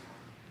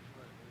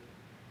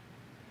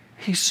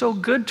 He's so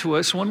good to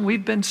us when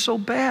we've been so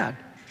bad.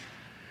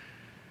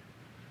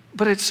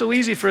 But it's so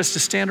easy for us to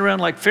stand around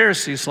like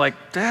Pharisees, like,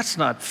 that's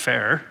not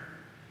fair.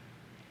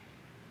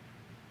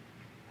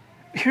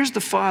 Here's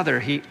the Father.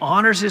 He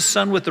honors his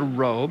son with a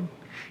robe.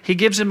 He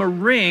gives him a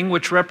ring,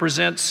 which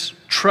represents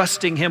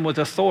trusting him with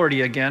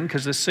authority again,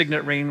 because the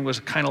signet ring was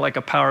kind of like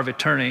a power of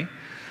attorney.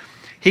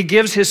 He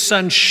gives his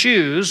son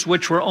shoes,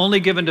 which were only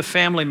given to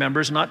family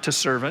members, not to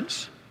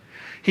servants.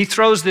 He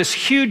throws this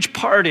huge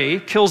party,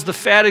 kills the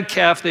fatted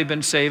calf they've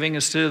been saving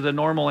instead of the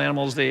normal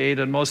animals they ate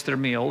in most of their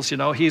meals.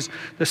 He's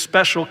the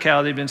special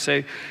cow they've been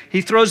saving.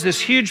 He throws this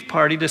huge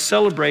party to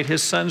celebrate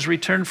his son's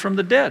return from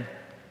the dead.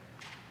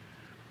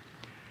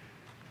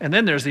 And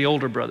then there's the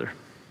older brother.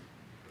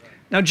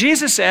 Now,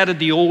 Jesus added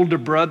the older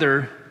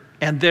brother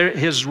and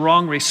his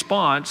wrong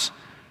response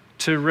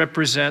to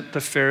represent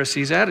the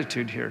Pharisees'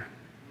 attitude here.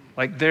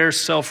 Like their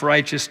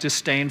self-righteous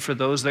disdain for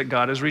those that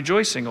God is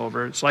rejoicing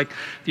over. It's like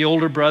the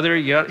older brother,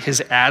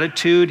 his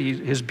attitude,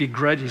 his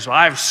begrudge. He's,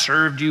 I've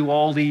served you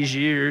all these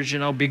years,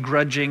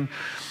 begrudging,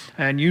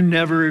 and you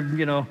never,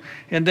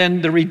 And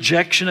then the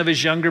rejection of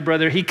his younger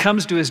brother. He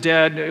comes to his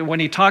dad. When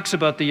he talks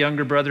about the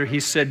younger brother, he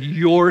said,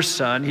 your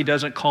son. He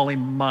doesn't call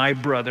him my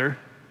brother.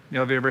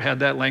 Have you ever had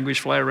that language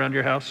fly around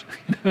your house?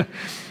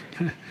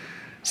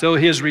 So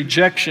his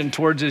rejection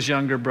towards his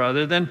younger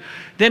brother,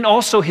 then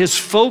also his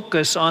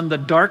focus on the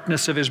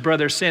darkness of his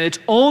brother's sin. It's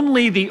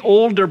only the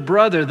older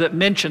brother that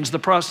mentions the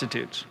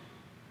prostitutes.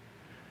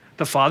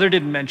 The father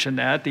didn't mention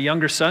that. The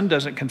younger son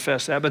doesn't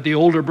confess that. But the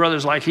older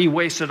brother's like, he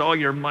wasted all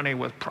your money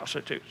with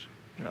prostitutes.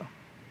 You know.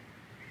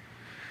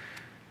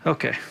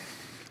 Okay,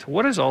 so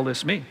what does all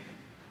this mean?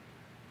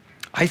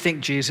 I think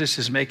Jesus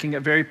is making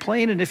it very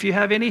plain. And if you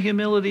have any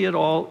humility at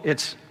all,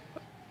 it's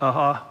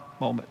aha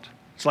moment.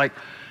 It's like,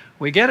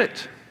 we get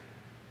it.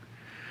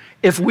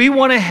 If we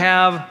want to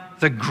have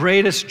the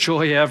greatest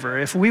joy ever,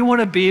 if we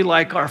want to be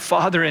like our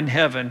Father in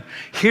heaven,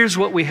 here's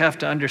what we have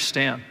to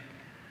understand.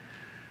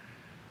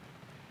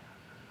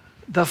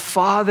 The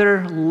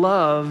Father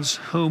loves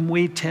whom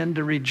we tend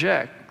to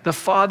reject. The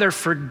Father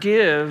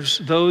forgives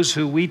those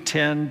who we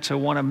tend to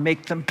want to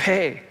make them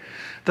pay.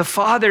 The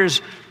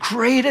Father's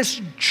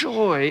greatest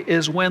joy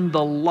is when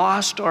the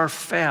lost are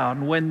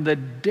found, when the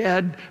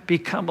dead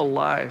become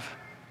alive.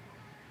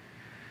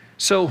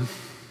 So,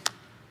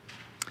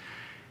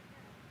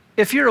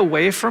 if you're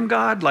away from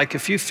God, like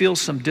if you feel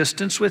some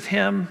distance with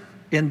Him,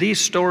 in these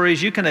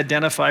stories you can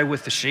identify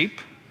with the sheep,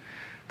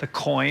 the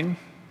coin,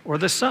 or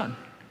the son.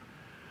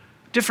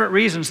 Different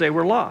reasons they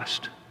were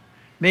lost.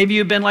 Maybe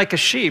you've been like a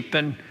sheep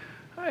and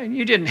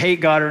you didn't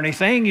hate God or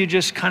anything, you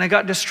just kind of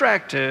got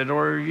distracted,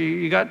 or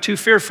you got too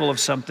fearful of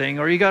something,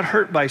 or you got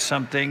hurt by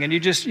something, and you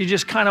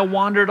just kind of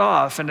wandered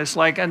off, and it's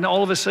like, and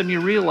all of a sudden you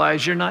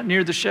realize you're not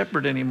near the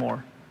shepherd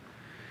anymore.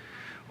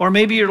 Or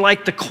maybe you're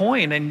like the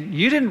coin and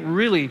you didn't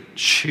really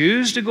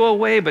choose to go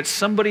away, but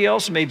somebody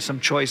else made some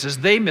choices.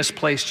 They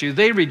misplaced you,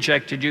 they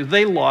rejected you,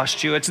 they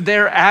lost you. It's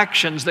their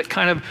actions that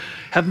kind of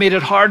have made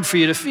it hard for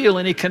you to feel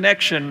any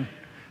connection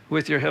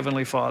with your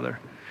Heavenly Father.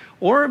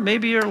 Or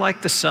maybe you're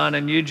like the son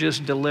and you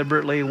just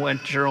deliberately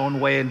went your own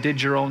way and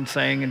did your own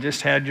thing and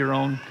just had your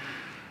own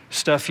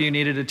stuff you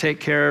needed to take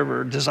care of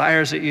or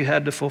desires that you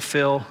had to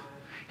fulfill.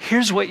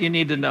 Here's what you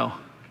need to know.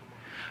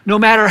 No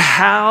matter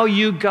how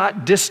you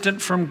got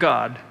distant from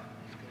God,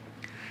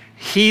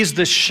 He's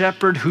the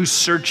shepherd who's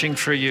searching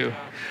for you.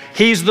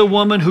 He's the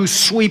woman who's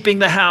sweeping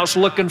the house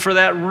looking for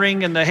that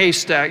ring in the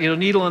haystack,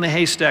 needle in the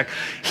haystack.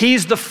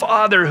 He's the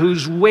Father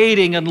who's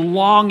waiting and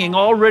longing,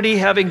 already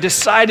having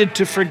decided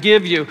to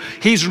forgive you.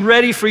 He's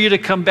ready for you to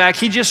come back.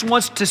 He just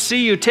wants to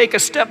see you take a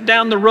step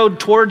down the road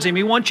towards Him.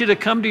 He wants you to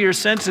come to your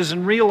senses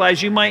and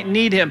realize you might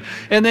need Him.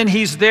 And then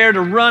He's there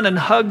to run and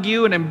hug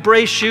you and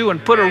embrace you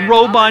and put a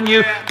robe on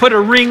you, put a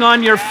ring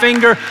on your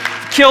finger,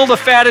 kill the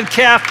fatted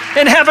calf,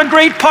 and have a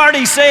great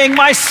party saying,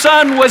 my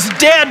son was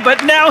dead,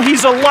 but now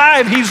he's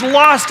alive. He's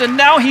lost, and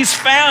now he's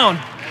found.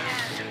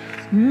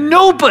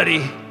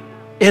 Nobody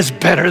is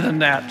better than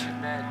that.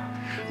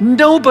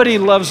 Nobody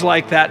loves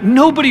like that.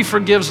 Nobody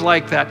forgives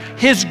like that.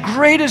 His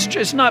greatest,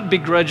 it's not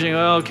begrudging,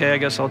 oh, okay, I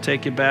guess I'll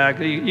take you back.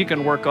 You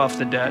can work off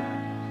the debt.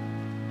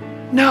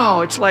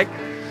 No, it's like,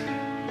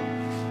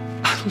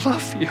 I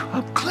love you.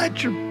 I'm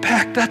glad you're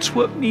back. That's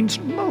what means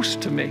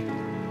most to me.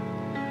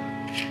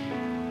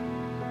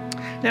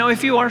 Now,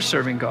 if you are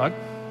serving God,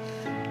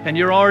 and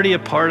you're already a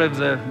part of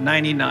the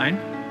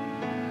 99,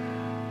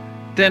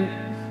 then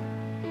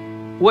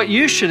what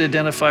you should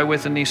identify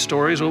with in these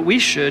stories, what we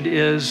should,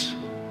 is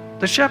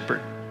the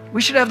shepherd.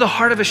 We should have the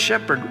heart of a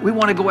shepherd. We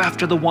want to go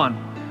after the one,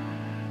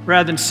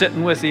 rather than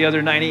sitting with the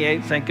other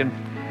 98 thinking,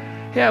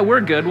 yeah,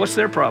 we're good, what's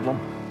their problem?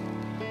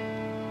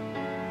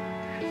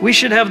 We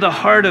should have the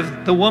heart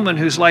of the woman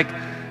who's like,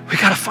 we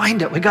got to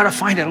find it,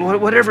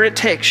 whatever it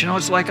takes.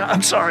 It's like,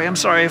 I'm sorry.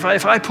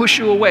 If I push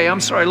you away,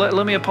 I'm sorry,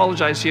 let me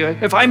apologize to you.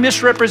 If I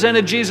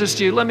misrepresented Jesus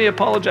to you, let me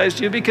apologize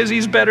to you because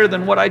He's better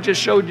than what I just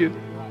showed you.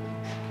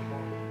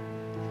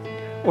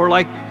 Or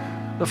like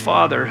the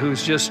father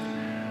who's just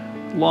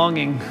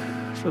longing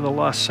for the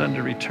lost son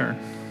to return.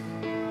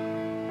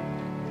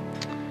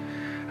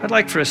 I'd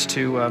like for us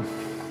to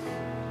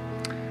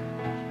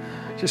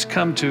just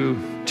come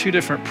to two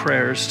different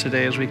prayers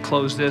today as we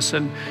close this.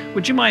 And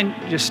would you mind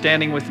just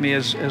standing with me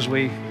as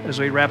we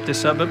wrap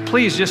this up? But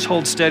please just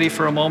hold steady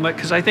for a moment,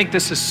 because I think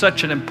this is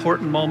such an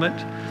important moment,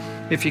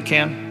 if you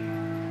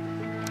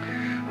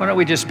can. Why don't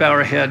we just bow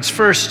our heads?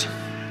 First,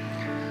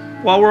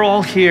 while we're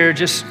all here,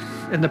 just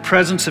in the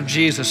presence of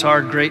Jesus,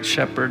 our great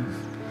shepherd,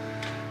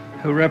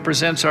 who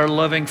represents our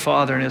loving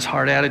Father and His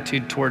heart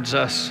attitude towards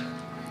us.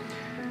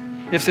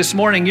 If this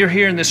morning you're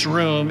here in this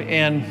room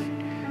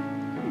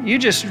and you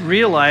just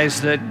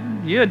realize that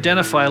you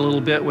identify a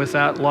little bit with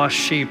that lost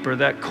sheep or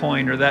that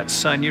coin or that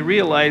son, you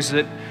realize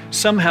that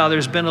somehow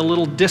there's been a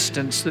little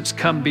distance that's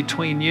come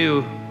between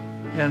you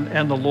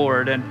and the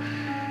Lord,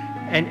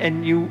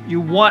 and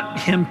you want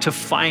Him to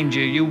find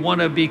you. You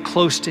want to be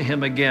close to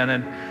Him again.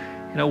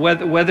 And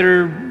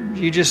whether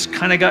you just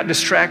kind of got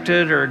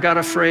distracted or got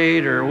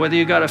afraid, or whether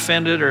you got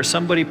offended or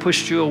somebody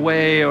pushed you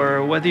away,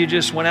 or whether you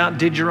just went out and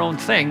did your own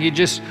thing,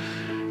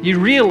 you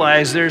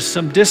realize there's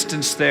some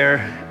distance there,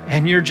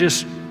 and you're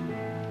just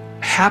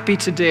happy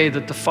today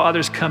that the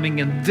Father's coming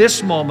in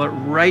this moment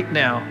right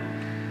now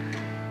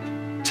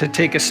to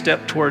take a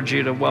step towards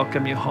you, to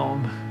welcome you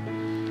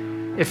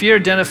home. if you're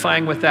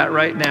identifying with that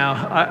right now,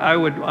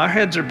 our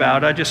heads are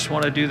bowed. I just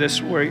want to do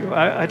this where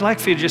I'd like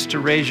for you just to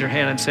raise your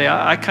hand and say,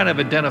 I kind of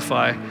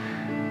identify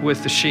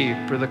with the sheep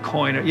or the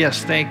coin.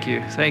 Yes, thank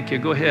you. Thank you.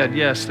 Go ahead.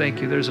 Yes,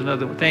 thank you. There's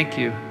another one. Thank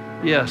you.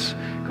 Yes.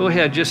 Go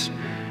ahead. Just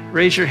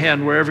raise your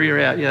hand wherever you're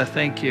at. Yeah,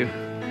 thank you.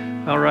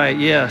 All right.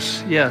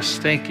 Yes. Yes.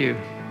 Thank you.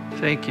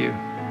 Thank you.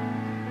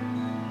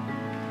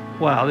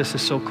 Wow, this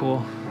is so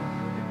cool.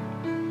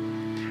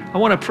 I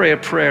want to pray a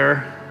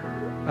prayer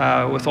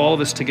with all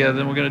of us together,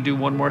 and we're going to do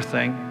one more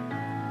thing.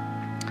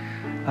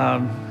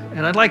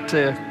 And I'd like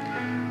to,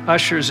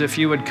 ushers, if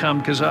you would come,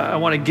 because I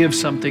want to give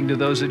something to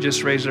those that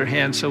just raised their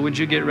hands. So would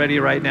you get ready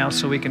right now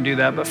so we can do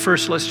that? But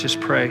first, let's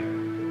just pray.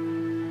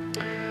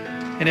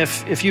 And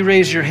if you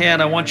raise your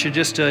hand, I want you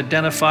just to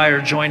identify or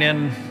join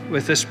in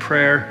with this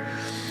prayer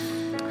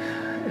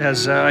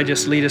as I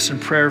just lead us in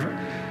prayer.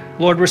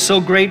 Lord, we're so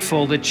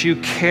grateful that you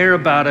care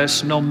about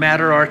us no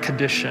matter our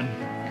condition.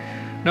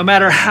 No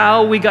matter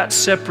how we got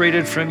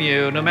separated from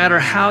you, no matter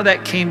how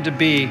that came to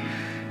be,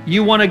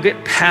 you want to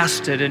get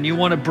past it and you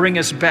want to bring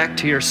us back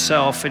to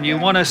yourself and you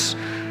want us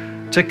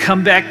to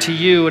come back to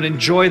you and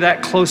enjoy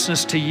that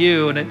closeness to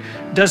you. And it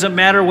doesn't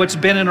matter what's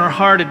been in our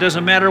heart. It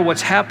doesn't matter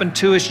what's happened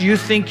to us. You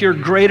think you're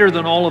greater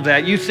than all of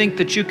that. You think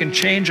that you can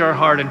change our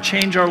heart and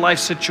change our life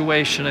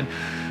situation.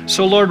 And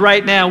so, Lord,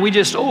 right now, we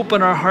just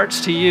open our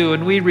hearts to you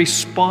and we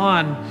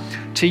respond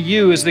to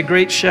you as the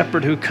great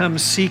shepherd who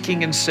comes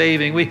seeking and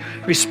saving. We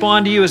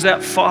respond to you as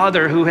that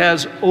father who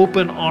has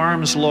open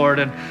arms, Lord.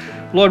 And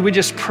Lord, we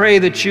just pray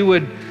that you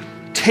would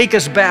take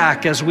us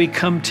back as we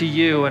come to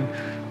you and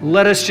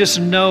let us just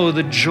know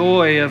the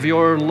joy of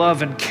your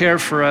love and care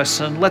for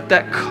us, and let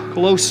that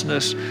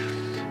closeness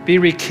be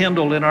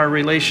rekindled in our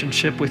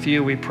relationship with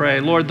you, we pray.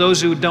 Lord,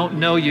 those who don't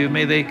know you,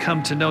 may they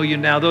come to know you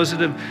now. Those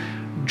that have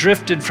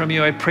drifted from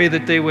you, I pray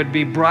that they would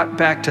be brought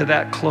back to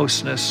that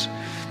closeness.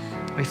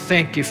 We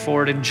thank you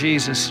for it in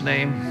Jesus'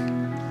 name.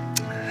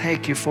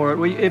 Thank you for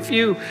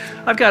it.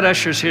 I've got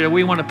ushers here.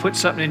 We want to put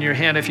something in your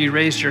hand if you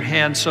raised your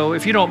hand. So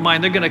if you don't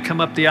mind, they're going to come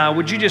up the aisle.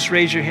 Would you just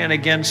raise your hand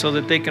again so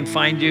that they can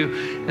find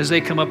you as they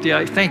come up the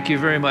aisle? Thank you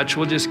very much.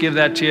 We'll just give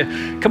that to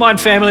you. Come on,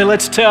 family.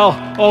 Let's tell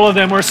all of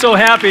them we're so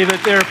happy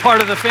that they're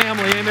part of the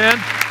family. Amen.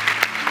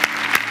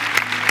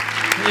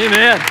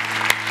 Amen.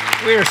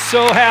 We are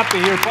so happy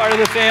you're part of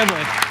the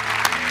family.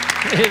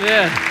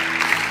 Amen.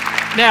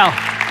 Now,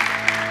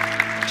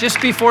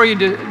 just before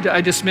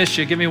I dismiss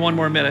you, give me one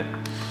more minute.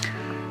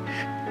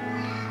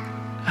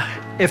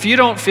 If you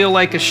don't feel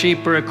like a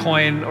sheep or a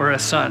coin or a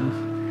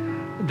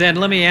son, then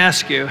let me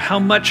ask you, how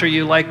much are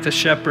you like the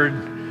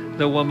shepherd,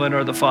 the woman,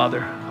 or the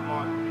father?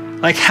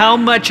 Like, how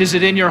much is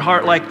it in your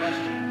heart? Like,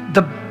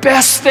 the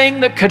best thing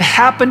that could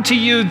happen to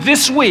you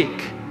this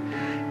week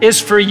is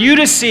for you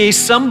to see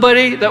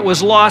somebody that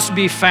was lost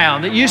be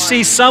found, that you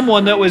see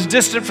someone that was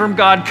distant from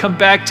God come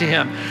back to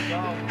him.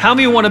 How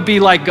many want to be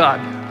like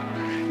God?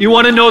 You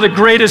want to know the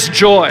greatest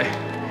joy.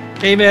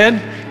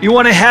 Amen. You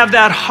want to have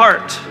that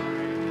heart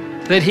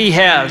that he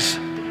has.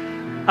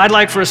 I'd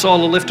like for us all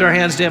to lift our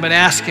hands to him and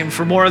ask him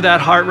for more of that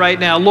heart right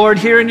now. Lord,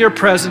 here in your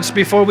presence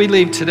before we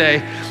leave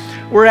today,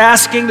 we're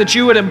asking that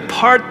you would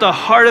impart the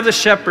heart of the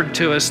shepherd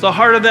to us, the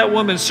heart of that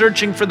woman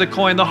searching for the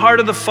coin, the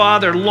heart of the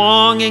father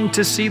longing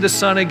to see the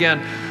son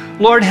again.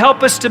 Lord,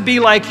 help us to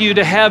be like you,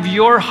 to have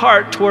your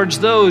heart towards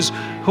those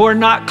who are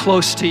not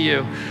close to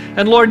you.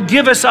 And Lord,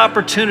 give us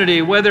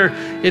opportunity, whether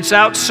it's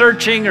out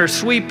searching or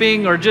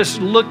sweeping or just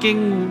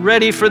looking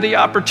ready for the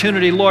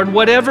opportunity. Lord,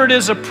 whatever it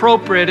is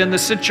appropriate in the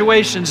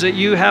situations that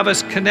you have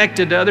us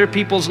connected to other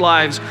people's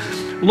lives,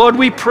 Lord,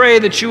 we pray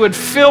that you would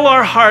fill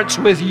our hearts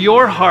with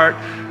your heart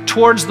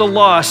towards the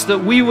lost, that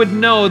we would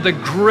know the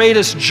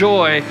greatest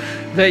joy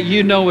that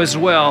you know as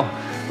well.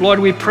 Lord,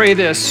 we pray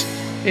this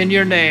in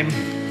your name.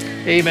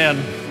 Amen.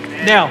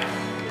 Now,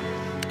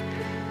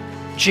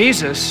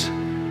 Jesus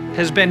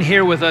has been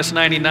here with us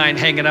 99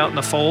 hanging out in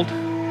the fold.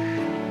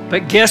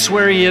 But guess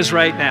where he is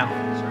right now?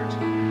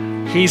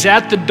 He's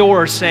at the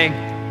door saying,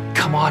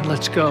 come on,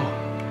 let's go.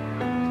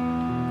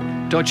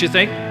 Don't you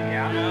think?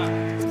 Yeah.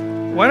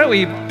 Why don't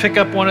we pick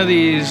up one of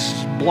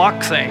these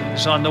block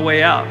things on the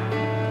way out?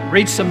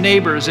 Reach some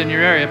neighbors in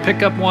your area.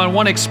 Pick up one.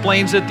 One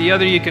explains it. The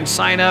other you can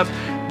sign up,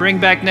 bring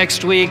back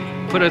next week,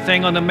 put a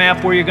thing on the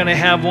map where you're going to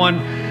have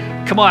one.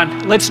 Come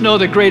on, let's know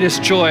the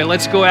greatest joy.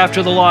 Let's go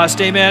after the lost.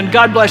 Amen.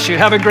 God bless you.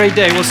 Have a great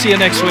day. We'll see you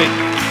next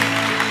week.